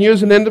me asking you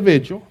as an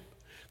individual.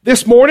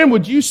 This morning,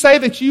 would you say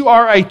that you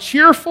are a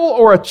cheerful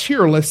or a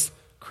cheerless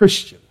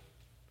Christian?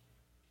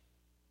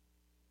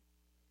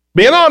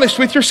 Being honest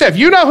with yourself.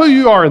 You know who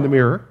you are in the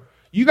mirror.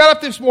 You got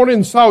up this morning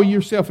and saw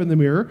yourself in the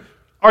mirror.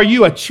 Are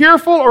you a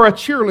cheerful or a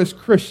cheerless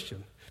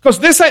Christian? Because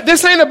this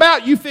ain't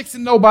about you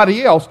fixing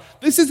nobody else.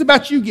 This is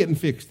about you getting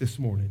fixed this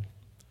morning.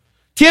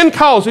 10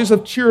 causes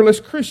of cheerless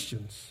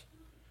Christians.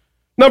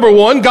 Number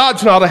 1,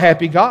 God's not a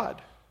happy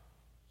God.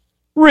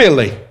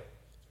 Really?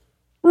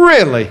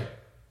 Really?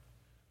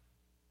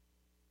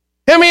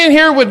 How many in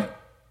here would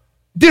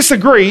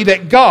disagree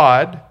that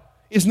God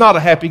is not a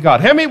happy God?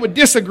 How many would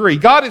disagree?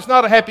 God is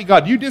not a happy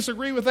God. Do you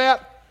disagree with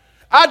that?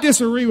 I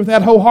disagree with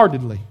that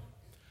wholeheartedly.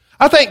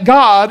 I think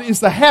God is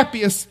the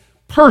happiest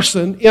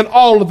person in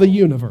all of the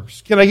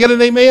universe. Can I get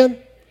an amen?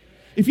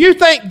 If you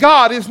think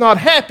God is not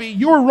happy,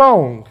 you're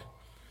wrong.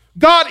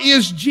 God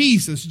is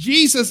Jesus.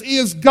 Jesus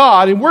is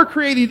God, and we're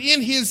created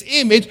in his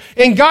image,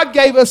 and God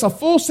gave us a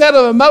full set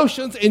of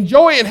emotions, and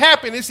joy and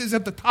happiness is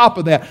at the top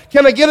of that.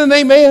 Can I get an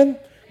amen?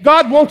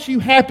 God wants you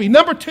happy.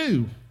 Number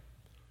 2,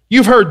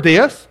 you've heard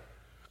this.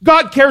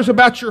 God cares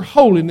about your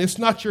holiness,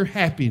 not your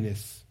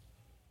happiness.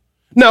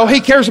 No, he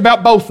cares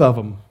about both of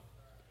them.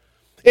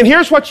 And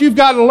here's what you've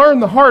got to learn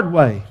the hard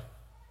way.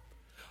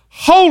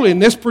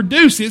 Holiness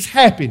produces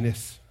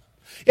happiness,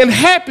 and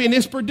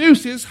happiness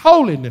produces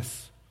holiness.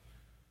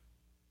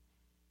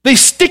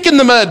 These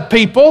stick-in-the-mud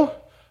people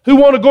who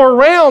want to go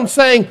around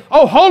saying,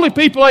 oh, holy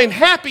people ain't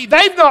happy,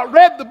 they've not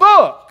read the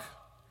book.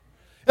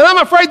 And I'm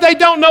afraid they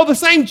don't know the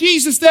same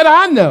Jesus that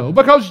I know,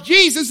 because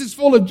Jesus is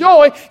full of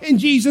joy and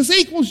Jesus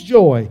equals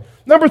joy.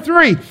 Number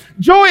 3,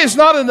 joy is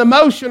not an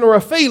emotion or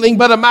a feeling,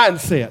 but a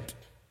mindset.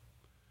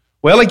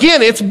 Well,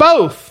 again, it's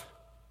both.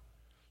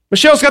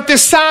 Michelle's got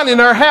this sign in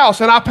our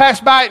house, and I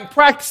pass by it and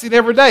practice it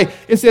every day.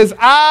 It says,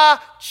 I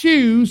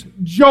choose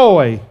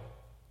joy.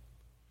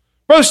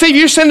 Brother Steve,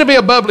 you seem to be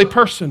a bubbly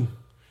person.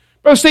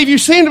 Brother Steve, you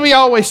seem to be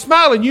always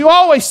smiling. You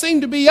always seem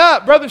to be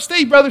up. Brother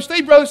Steve,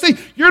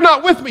 you're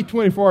not with me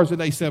 24 hours a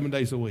day, 7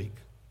 days a week.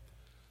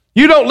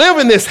 You don't live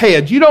in this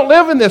head. You don't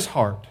live in this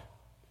heart.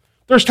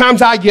 There's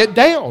times I get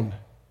down.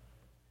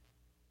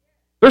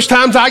 There's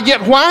times I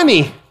get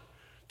whiny.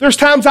 There's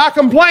times I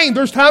complain.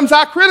 There's times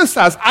I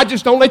criticize. I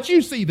just don't let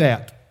you see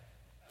that.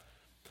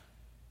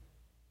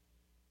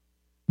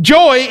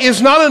 Joy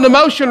is not an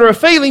emotion or a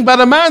feeling, but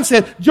a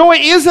mindset. Joy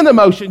is an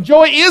emotion.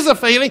 Joy is a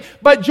feeling,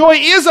 but joy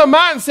is a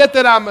mindset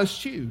that I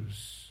must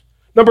choose.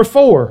 Number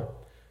 4,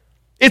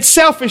 it's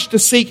selfish to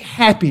seek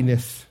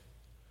happiness.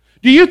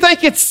 Do you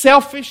think it's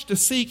selfish to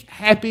seek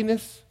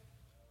happiness?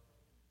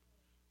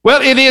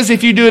 Well, it is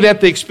if you do it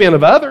at the expense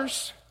of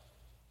others.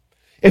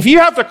 If you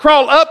have to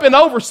crawl up and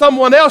over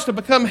someone else to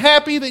become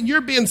happy, then you're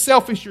being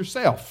selfish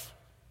yourself.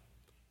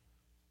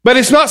 But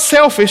it's not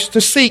selfish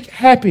to seek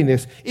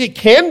happiness. It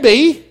can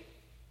be.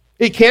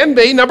 It can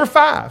be. Number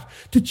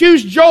 5, to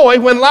choose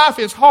joy when life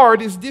is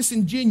hard is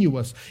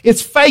disingenuous.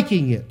 It's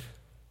faking it.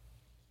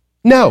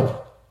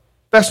 No,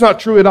 that's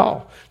not true at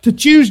all. To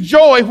choose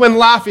joy when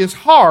life is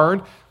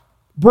hard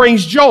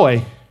brings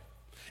joy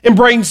and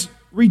brings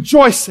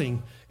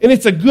rejoicing. And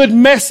it's a good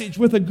message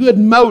with a good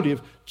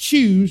motive.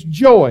 Choose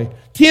joy.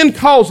 10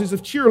 causes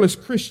of cheerless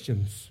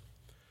Christians.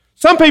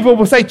 Some people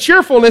will say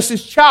cheerfulness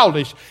is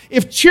childish.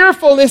 If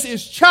cheerfulness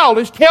is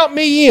childish, count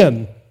me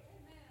in.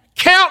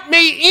 Count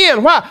me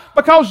in. Why?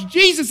 Because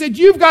Jesus said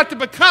you've got to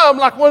become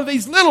like one of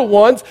these little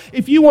ones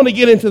if you want to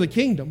get into the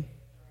kingdom.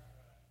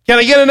 Can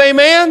I get an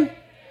amen?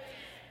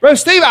 Brother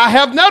Steve, I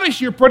have noticed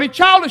you're pretty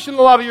childish in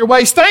a lot of your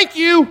ways. Thank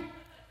you.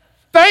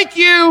 Thank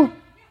you.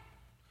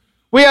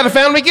 We had a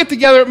family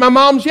get-together at my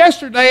mom's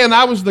yesterday, and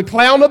I was the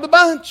clown of the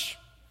bunch.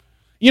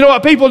 You know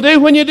what people do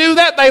when you do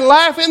that? They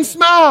laugh and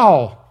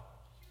smile.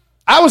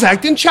 I was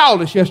acting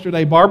childish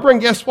yesterday, Barbara,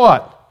 and guess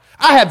what?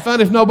 I had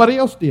fun if nobody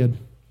else did.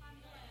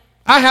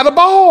 I had a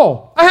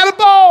ball.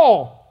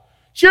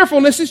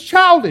 Cheerfulness is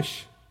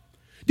childish.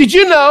 Did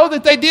you know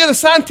that they did a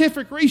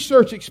scientific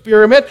research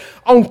experiment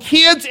on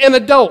kids and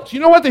adults? You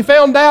know what they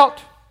found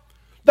out?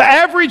 The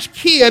average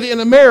kid in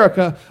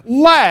America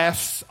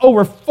laughs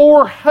over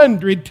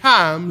 400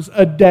 times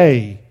a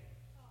day.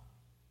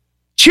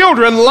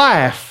 Children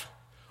laugh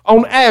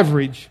on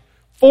average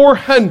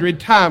 400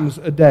 times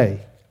a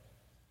day.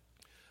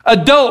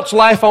 Adults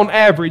laugh on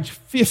average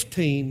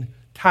 15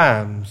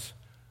 times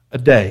a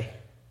day.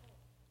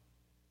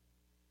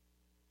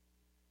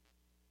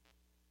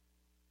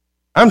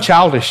 I'm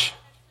childish.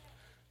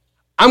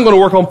 I'm going to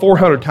work on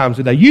 400 times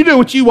a day. You do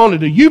what you want to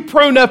do. You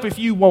prune up if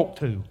you want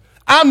to.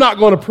 I'm not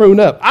going to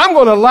prune up. I'm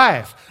going to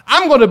laugh.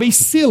 I'm going to be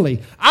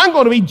silly. I'm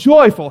going to be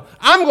joyful.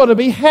 I'm going to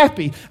be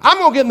happy. I'm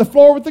going to get in the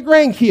floor with the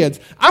grandkids.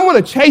 I'm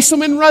going to chase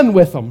them and run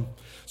with them.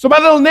 So my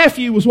little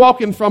nephew was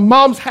walking from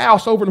Mom's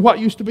house over to what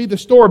used to be the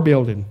store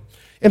building.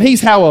 And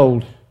he's how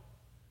old?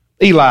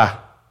 Eli.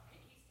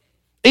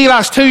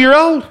 Eli's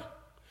 2-year-old.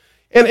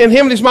 And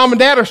him and his mom and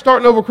dad are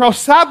starting over across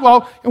the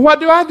sidewalk. And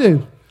what do?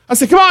 I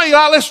said, come on,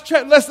 Eli,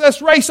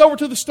 let's race over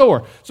to the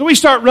store. So we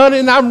start running,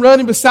 and I'm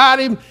running beside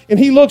him. And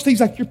he looks,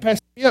 he's like, you're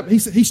passing me up. He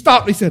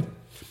stopped. He said,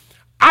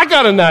 I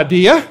got an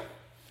idea.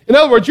 In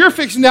other words, you're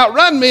fixing to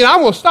outrun me, and I'm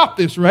going to stop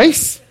this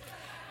race.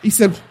 He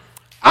said,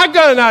 I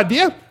got an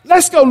idea.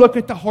 Let's go look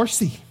at the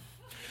horsey.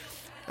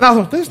 And I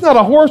thought, there's not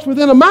a horse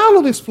within a mile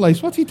of this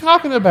place. What's he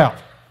talking about?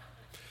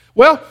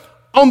 Well,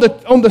 on the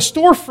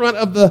storefront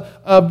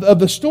of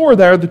the store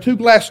there, the 2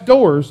 glass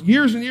doors,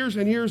 years and years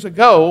and years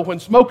ago, when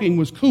smoking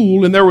was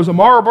cool and there was a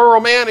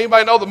Marlboro Man.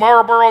 Anybody know the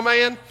Marlboro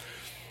Man?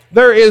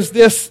 There is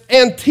this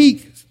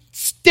antique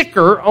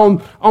sticker on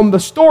the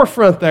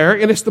storefront there,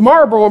 and it's the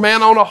Marlboro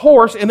Man on a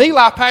horse, and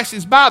Eli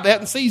passes by that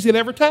and sees it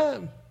every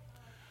time.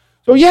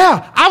 So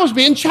yeah, I was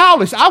being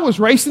childish. I was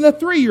racing a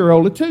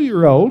 3-year-old, a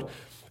 2-year-old,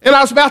 and I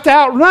was about to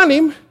outrun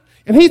him,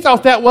 and he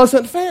thought that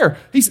wasn't fair.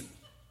 He said,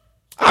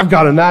 I've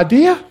got an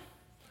idea.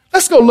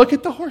 Let's go look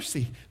at the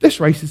horsey. This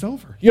race is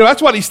over. You know,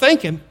 that's what he's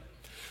thinking.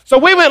 So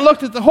we went and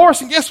looked at the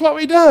horse, and guess what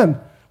we done?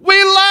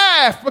 We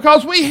laughed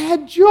because we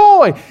had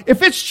joy.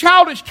 If it's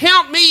childish,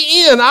 count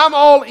me in. I'm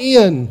all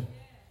in.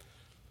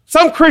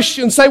 Some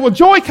Christians say, well,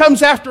 joy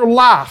comes after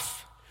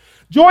life.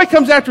 Joy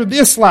comes after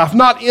this life,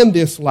 not in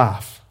this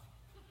life.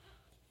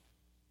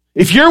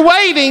 If you're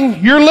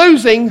waiting, you're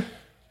losing.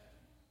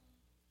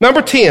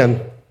 Number 10,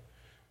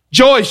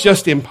 joy is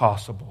just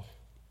impossible.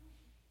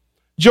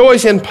 Joy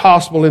is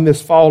impossible in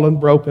this fallen,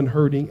 broken,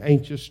 hurting,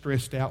 anxious,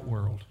 stressed out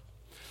world.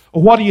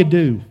 Well, what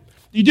do?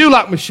 You do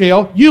like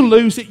Michelle. You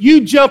lose it.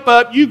 You jump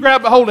up. You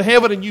grab a hold of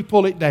heaven and you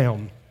pull it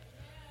down.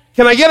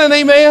 Can I get an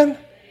amen?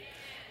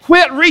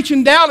 Quit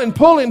reaching down and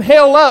pulling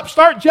hell up.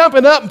 Start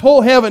jumping up and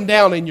pull heaven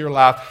down in your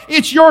life.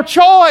 It's your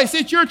choice.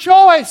 It's your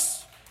choice.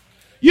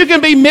 You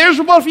can be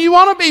miserable if you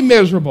want to be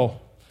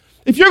miserable.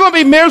 If you're going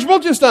to be miserable,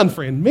 just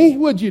unfriend me.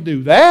 Would you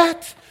do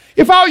that?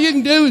 If all you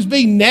can do is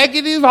be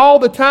negative all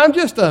the time,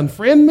 just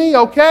unfriend me,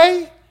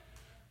 okay?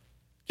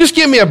 Just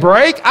give me a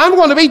break. I'm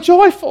going to be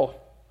joyful.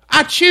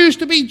 I choose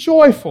to be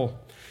joyful.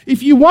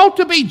 If you want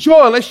to be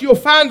joyless, you'll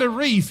find a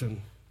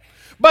reason.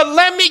 But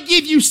let me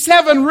give you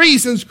 7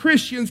 reasons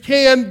Christians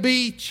can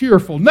be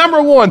cheerful.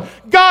 Number 1,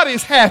 God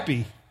is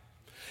happy.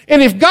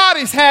 And if God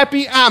is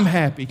happy, I'm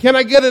happy. Can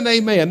I get an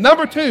amen?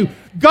 Number 2,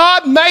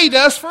 God made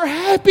us for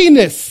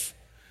happiness.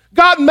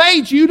 God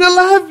made you to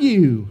love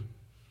you.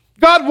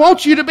 God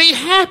wants you to be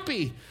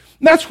happy.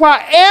 And that's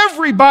why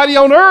everybody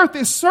on earth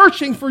is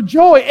searching for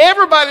joy.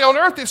 Everybody on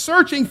earth is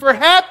searching for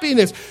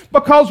happiness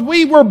because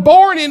we were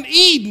born in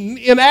Eden,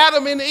 in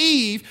Adam and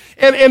Eve,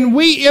 and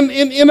we,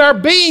 in our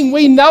being,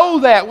 we know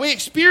that. We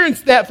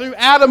experienced that through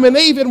Adam and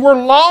Eve, and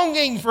we're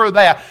longing for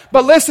that.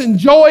 But listen,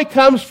 joy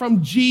comes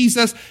from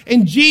Jesus,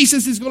 and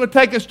Jesus is going to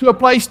take us to a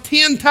place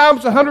 10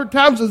 times, 100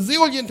 times, a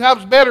zillion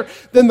times better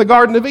than the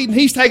Garden of Eden.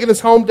 He's taking us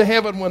home to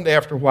heaven one day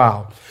after a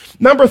while.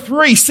 Number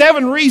 3,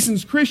 7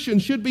 reasons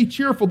Christians should be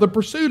cheerful. The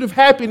pursuit of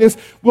happiness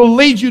will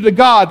lead you to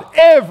God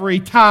every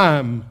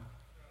time.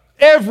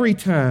 Every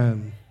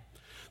time.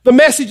 The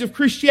message of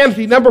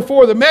Christianity. Number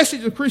 4, the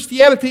message of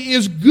Christianity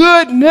is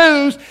good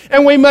news,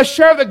 and we must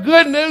share the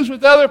good news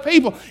with other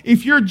people.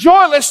 If you're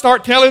joyless,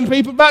 start telling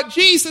people about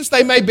Jesus.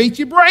 They may beat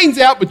your brains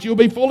out, but you'll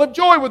be full of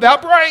joy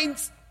without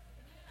brains.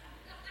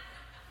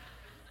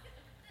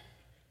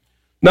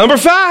 Number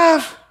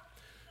 5,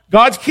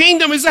 God's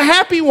kingdom is a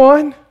happy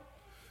one.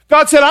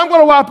 God said, I'm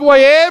going to wipe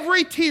away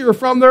every tear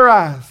from their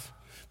eyes.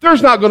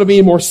 There's not going to be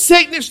any more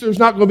sickness. There's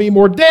not going to be any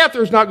more death.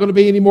 There's not going to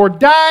be any more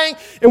dying.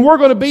 And we're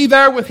going to be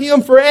there with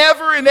Him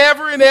forever and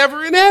ever and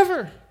ever and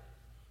ever.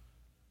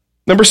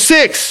 Number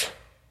 6.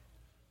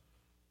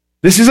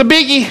 This is a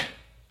biggie.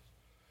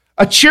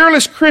 A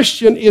cheerless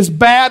Christian is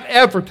bad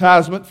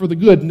advertisement for the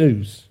good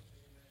news.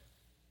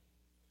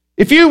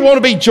 If you want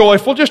to be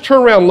joyful, just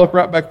turn around and look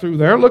right back through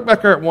there. Look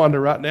back there at Wanda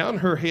right now, and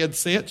her head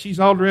set. She's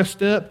all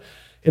dressed up.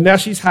 And now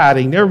she's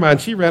hiding. Never mind,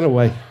 she ran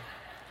away.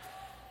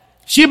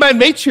 She made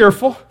me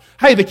cheerful.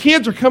 Hey, the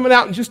kids are coming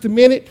out in just a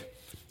minute,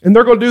 and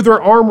they're going to do their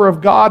Armor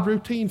of God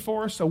routine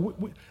for us. So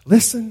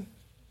listen.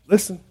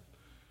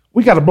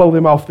 We got to blow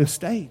them off this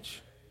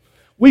stage.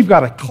 We've got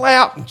to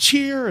clap and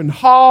cheer and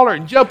holler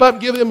and jump up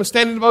and give them a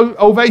standing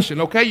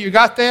ovation. Okay, you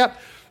got that?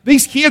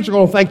 These kids are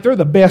going to think they're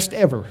the best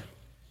ever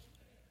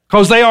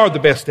because they are the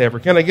best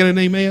ever. Can I get an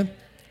amen?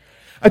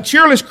 A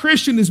cheerless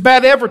Christian is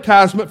bad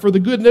advertisement for the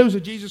good news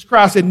of Jesus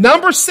Christ. And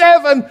number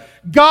 7,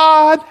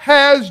 God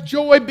has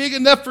joy big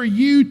enough for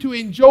you to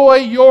enjoy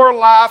your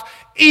life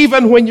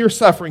even when you're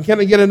suffering. Can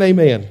I get an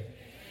amen?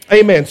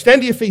 Amen.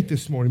 Stand to your feet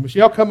this morning.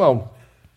 Michelle, come on.